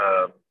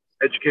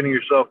 Educating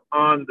yourself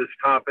on this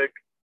topic,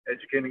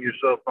 educating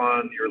yourself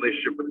on your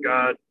relationship with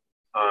God,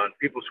 on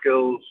people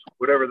skills,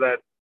 whatever that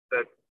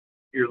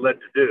you're led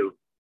to do.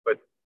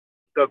 But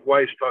Doug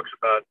Weiss talks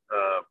about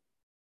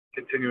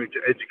continuing to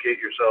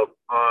educate yourself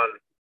on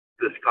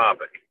this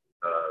topic,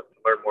 to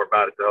learn more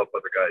about it to help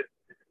other guys.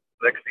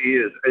 Next E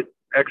is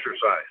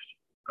exercise.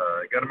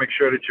 You got to make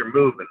sure that you're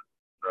moving,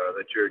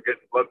 that you're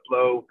getting blood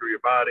flow through your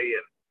body.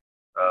 And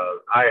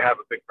I have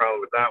a big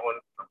problem with that one.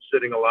 I'm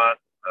sitting a lot.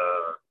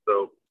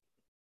 So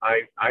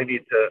I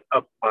need to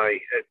up my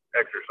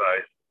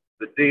exercise.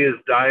 The D is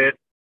diet,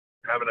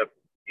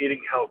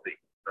 eating healthy.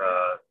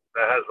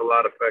 That has a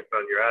lot of effect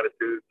on your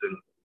attitudes and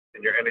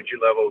your energy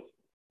levels.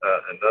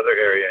 Another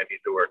area I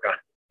need to work on.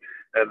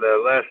 And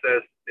the last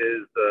S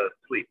is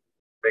sleep,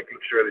 making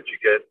sure that you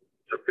get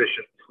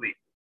sufficient sleep,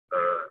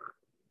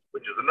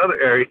 which is another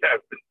area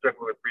I've been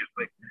struggling with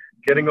recently.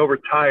 Getting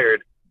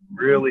overtired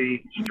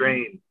really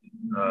strains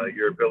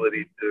your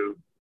ability to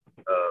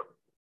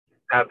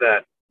have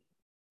that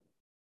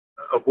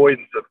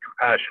avoidance of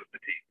compassion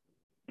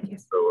fatigue.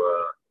 Yes. So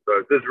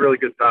this is a really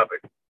good topic.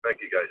 Thank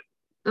you, guys.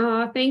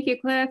 Oh, thank you,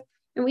 Cliff.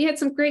 And we had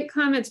some great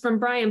comments from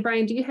Brian.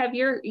 Brian, do you have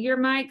your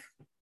mic?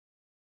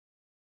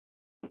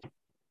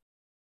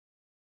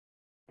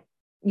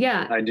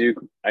 Yeah. I do,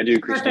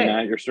 Christina,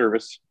 at your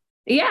service.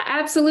 Yeah,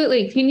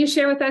 absolutely. Can you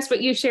share with us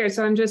what you shared?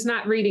 So I'm just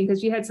not reading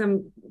because you had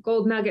some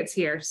gold nuggets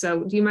here.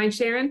 So do you mind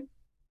sharing?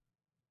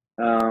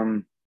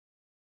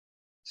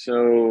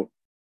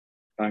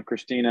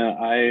 Christina,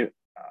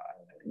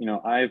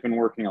 I've been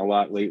working a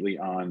lot lately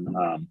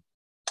on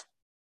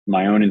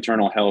my own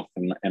internal health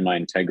and my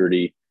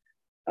integrity.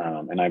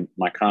 And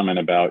my comment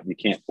about you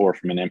can't pour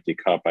from an empty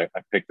cup, I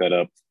picked that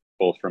up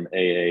both from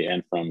AA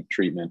and from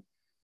treatment.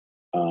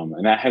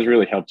 And that has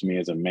really helped me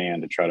as a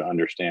man to try to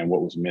understand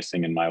what was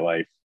missing in my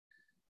life.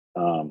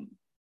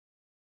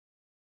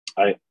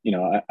 I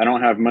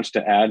don't have much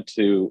to add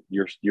to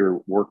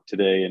your work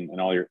today and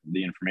all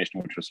the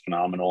information, which was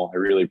phenomenal. I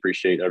really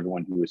appreciate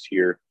everyone who was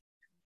here.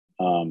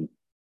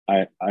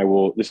 I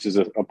will. This is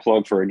a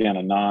plug for, again,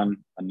 a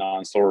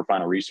non-soul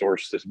refiner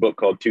resource. This book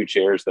called Two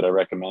Chairs that I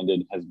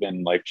recommended has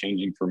been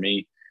life-changing for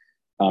me.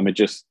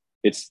 It's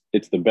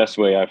the best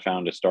way I've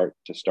found to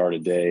start a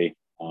day.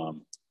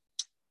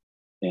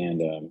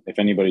 If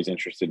anybody's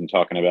interested in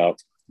talking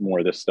about more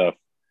of this stuff,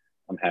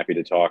 I'm happy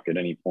to talk at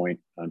any point.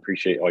 I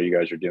appreciate all you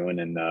guys are doing,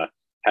 and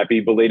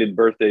happy belated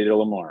birthday to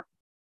Lamar.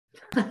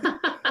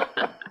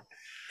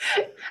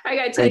 I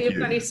got to tell you a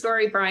funny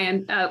story,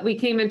 Brian. We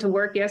came into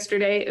work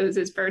yesterday. It was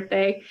his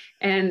birthday,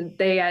 and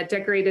they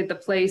decorated the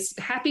place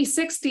Happy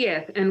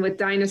 60th, and with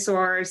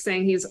dinosaurs,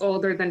 saying he's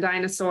older than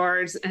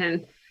dinosaurs.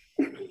 And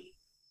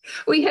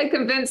we had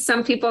convinced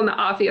some people in the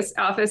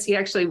office he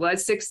actually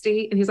was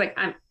 60, and he's like,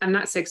 I'm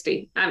not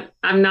 60.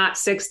 I'm not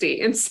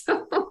 60. And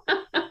so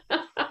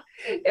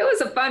it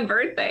was a fun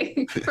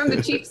birthday from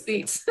the cheap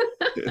seats.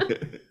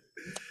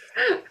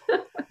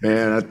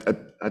 Man,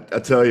 I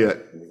tell you,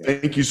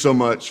 thank you so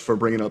much for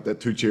bringing up that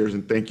 2 chairs,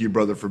 and thank you,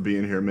 brother, for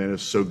being here, man.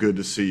 It's so good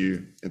to see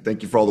you, and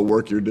thank you for all the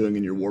work you're doing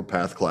in your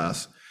Warpath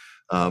class.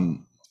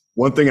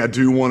 One thing I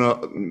do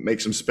want to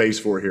make some space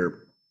for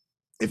here,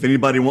 if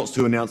anybody wants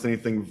to announce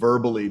anything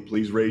verbally,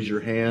 please raise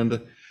your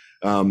hand.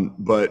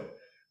 But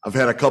I've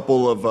had a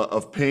couple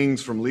of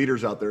pings from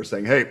leaders out there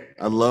saying, hey,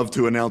 I'd love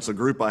to announce a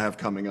group I have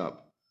coming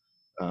up.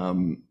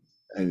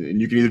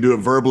 And you can either do it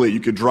verbally, you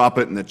could drop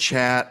it in the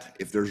chat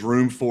if there's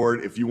room for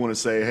it. If you want to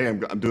say, hey,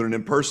 I'm doing an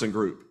in-person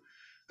group,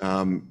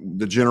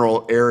 the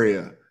general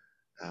area.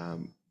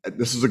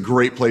 This is a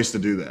great place to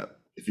do that.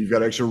 If you've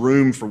got extra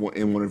room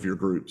in one of your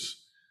groups.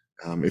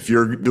 If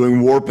you're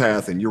doing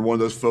Warpath and you're one of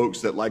those folks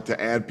that like to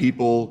add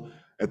people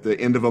at the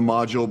end of a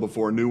module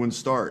before a new one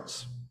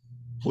starts,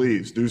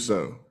 please do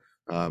so.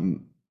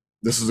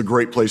 This is a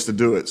great place to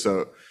do it.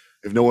 So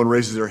if no one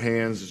raises their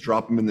hands, just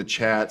drop them in the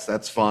chats,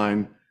 that's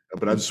fine.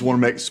 But I just want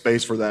to make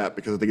space for that,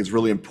 because I think it's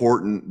really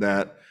important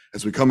that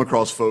as we come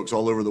across folks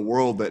all over the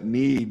world that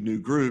need new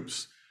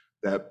groups,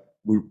 that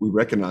we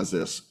recognize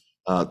this.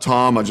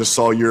 Tom, I just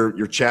saw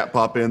your chat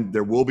pop in.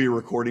 There will be a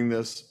recording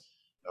this.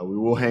 We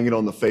will hang it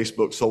on the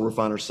Facebook Soul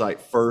Refiner site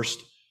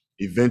first.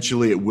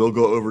 Eventually, it will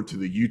go over to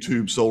the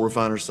YouTube Soul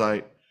Refiner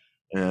site,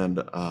 and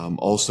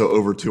also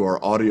over to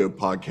our audio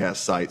podcast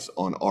sites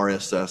on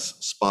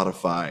RSS,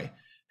 Spotify,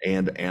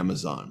 and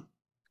Amazon.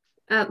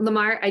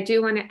 Lamar, I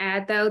do want to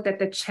add, though, that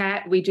the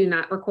chat we do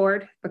not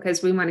record,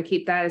 because we want to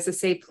keep that as a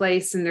safe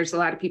place. And there's a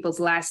lot of people's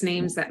last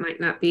names that might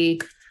not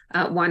be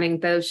wanting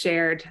those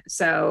shared.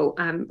 So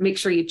make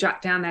sure you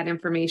jot down that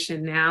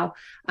information now.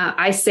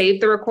 I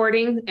save the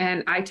recording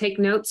and I take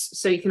notes,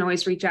 so you can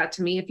always reach out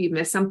to me if you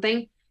miss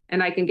something,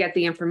 and I can get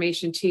the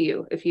information to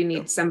you if you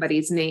need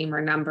somebody's name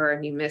or number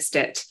and you missed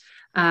it.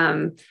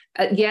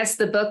 Yes,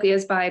 the book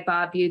is by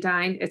Bob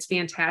Udine. It's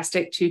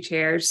fantastic. 2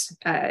 chairs.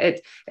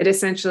 It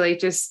essentially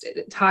just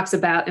talks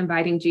about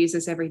inviting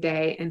Jesus every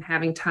day and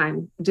having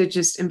time to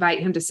just invite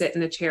him to sit in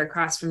the chair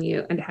across from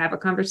you and to have a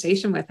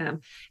conversation with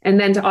him, and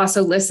then to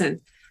also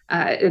listen.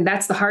 And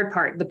that's the hard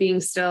part, the being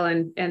still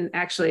and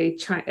actually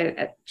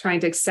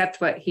trying to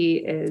accept what he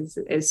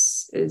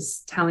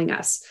is telling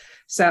us.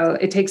 So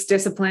it takes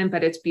discipline,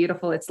 but it's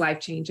beautiful. It's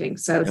life-changing.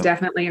 So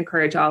definitely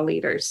encourage all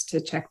leaders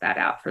to check that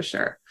out for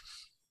sure.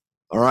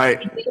 All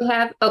right. You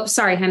have,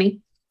 sorry,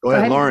 honey. Go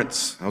ahead,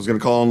 Lawrence. I was going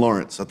to call on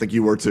Lawrence. I think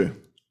you were too.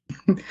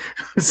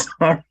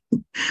 Sorry.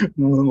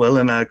 Well,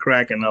 and I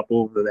cracking up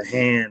over the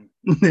hand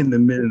in the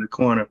middle of the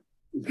corner.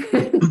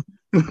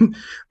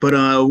 But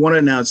I want to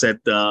announce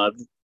that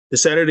the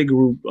Saturday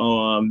group,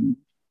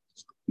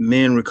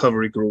 men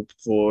recovery group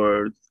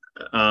for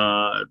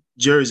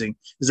Jersey,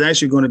 is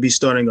actually going to be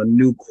starting a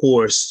new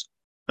course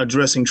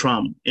addressing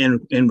trauma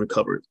in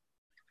recovery.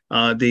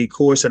 The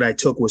course that I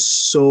took was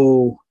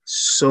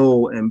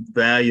so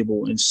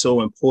invaluable and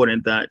so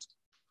important that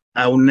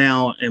I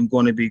now am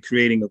going to be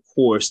creating a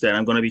course that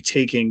I'm going to be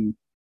taking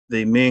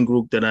the main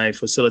group that I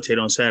facilitate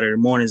on Saturday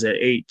mornings at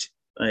 8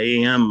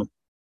 a.m.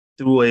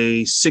 through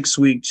a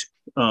 6-week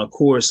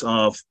course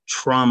of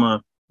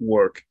trauma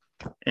work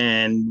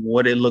and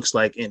what it looks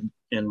like in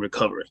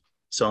recovery.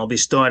 So I'll be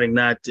starting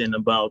that in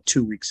about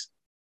 2 weeks.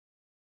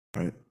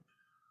 All right.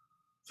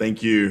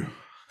 Thank you.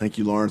 Thank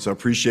you, Lawrence. I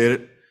appreciate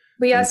it.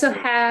 We also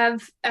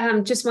have,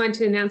 just wanted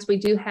to announce, we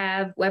do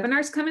have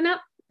webinars coming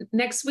up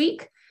next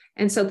week.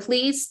 And so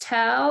please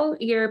tell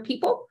your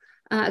people,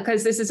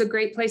 because this is a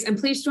great place. And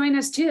please join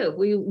us too.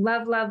 We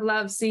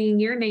love seeing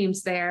your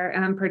names there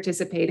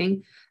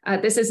participating.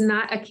 This is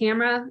not a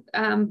camera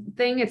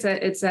thing.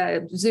 It's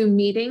a Zoom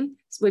meeting,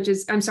 Zoom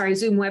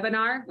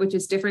webinar, which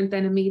is different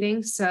than a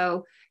meeting.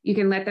 So you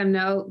can let them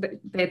know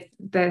that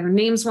their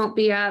names won't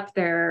be up,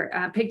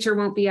 their picture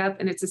won't be up,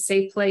 and it's a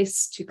safe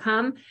place to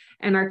come.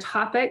 And our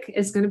topic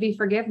is going to be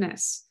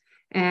forgiveness.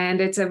 And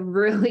it's a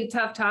really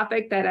tough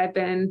topic that I've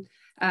been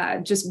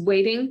just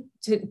waiting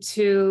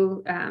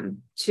to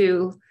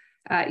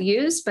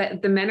use,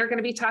 but the men are going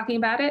to be talking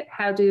about it.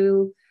 How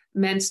do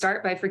men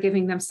start by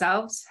forgiving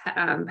themselves?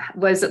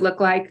 What does it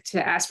look like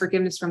to ask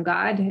forgiveness from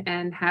God?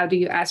 And how do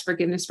you ask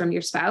forgiveness from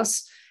your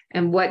spouse?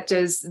 And what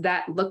does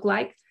that look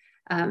like?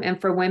 And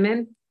for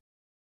women,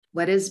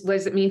 what does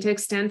it mean to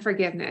extend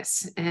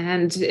forgiveness?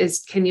 And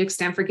can you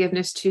extend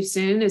forgiveness too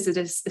soon? Is it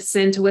a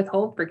sin to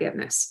withhold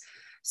forgiveness?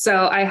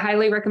 So I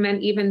highly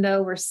recommend, even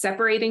though we're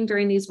separating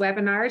during these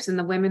webinars and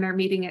the women are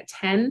meeting at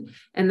 10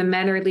 and the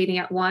men are leading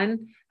at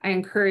 1, I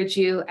encourage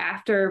you,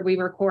 after we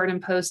record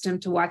and post them,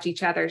 to watch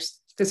each other's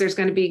because there's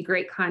going to be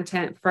great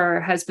content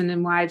for husband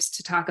and wives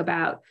to talk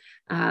about.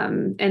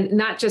 And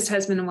not just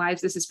husband and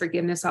wives, this is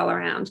forgiveness all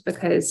around,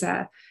 because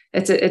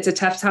it's a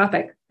tough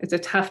topic. It's a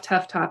tough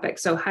topic.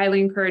 So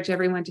highly encourage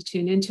everyone to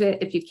tune into it.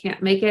 If you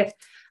can't make it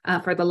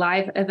for the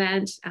live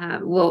event,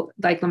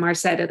 like Lamar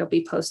said, it'll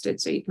be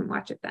posted so you can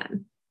watch it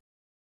then.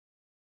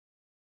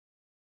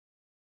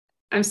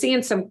 I'm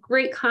seeing some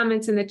great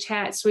comments in the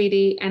chat,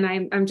 sweetie, and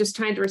I'm just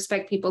trying to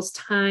respect people's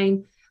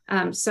time.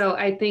 So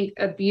I think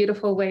a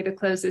beautiful way to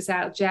close this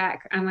out,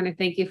 Jack, I want to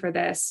thank you for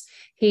this.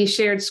 He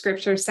shared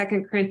scripture,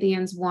 2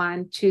 Corinthians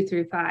 1,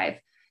 2-5.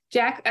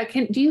 Jack,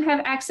 do you have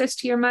access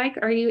to your mic?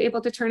 Are you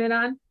able to turn it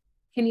on?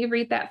 Can you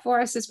read that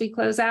for us as we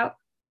close out?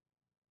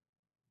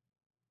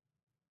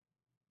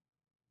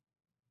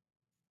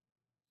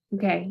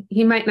 Okay,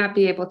 he might not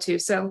be able to.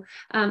 So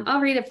I'll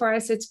read it for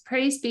us. It's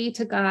praise be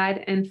to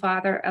God and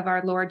Father of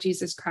our Lord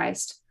Jesus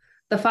Christ,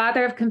 the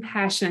Father of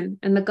compassion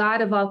and the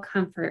God of all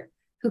comfort,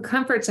 who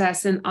comforts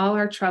us in all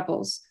our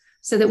troubles,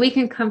 so that we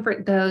can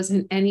comfort those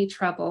in any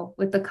trouble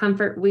with the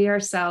comfort we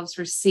ourselves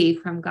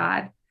receive from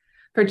God.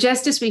 For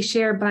just as we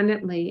share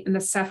abundantly in the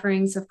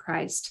sufferings of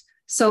Christ,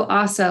 so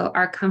also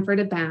our comfort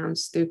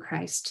abounds through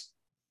Christ.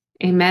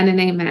 Amen and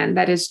amen.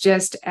 That is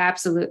just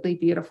absolutely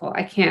beautiful.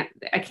 I can't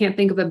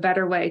think of a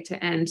better way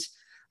to end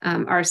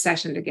our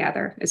session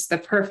together. It's the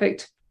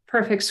perfect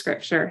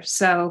scripture.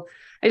 So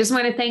I just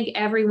want to thank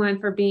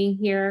everyone for being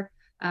here.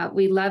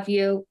 We love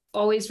you.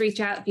 Always reach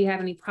out if you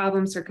have any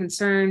problems or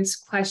concerns,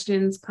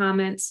 questions,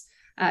 comments.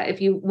 If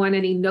you want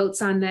any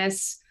notes on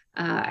this,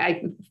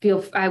 I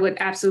would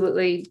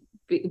absolutely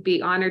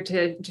be honored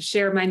to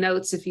share my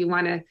notes. If you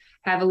want to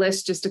have a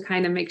list just to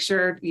kind of make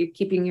sure you're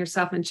keeping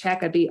yourself in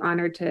check, I'd be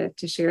honored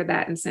to share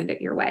that and send it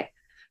your way.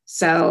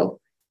 So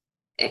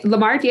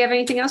Lamar, do you have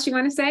anything else you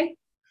want to say?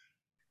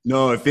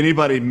 No, if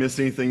anybody missed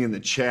anything in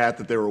the chat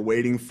that they were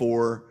waiting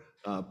for,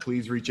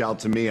 please reach out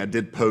to me. I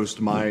did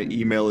post my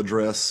email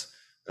address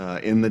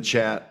in the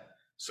chat,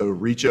 so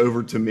reach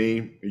over to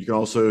me. You can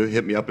also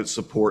hit me up at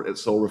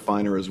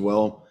support@soulrefiner as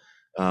well.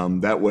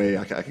 That way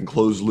I can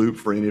close loop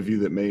for any of you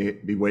that may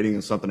be waiting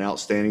on something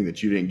outstanding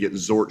that you didn't get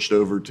zorched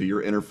over to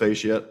your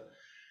interface yet.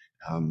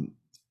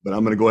 But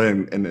I'm going to go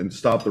ahead and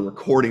stop the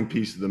recording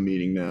piece of the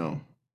meeting now.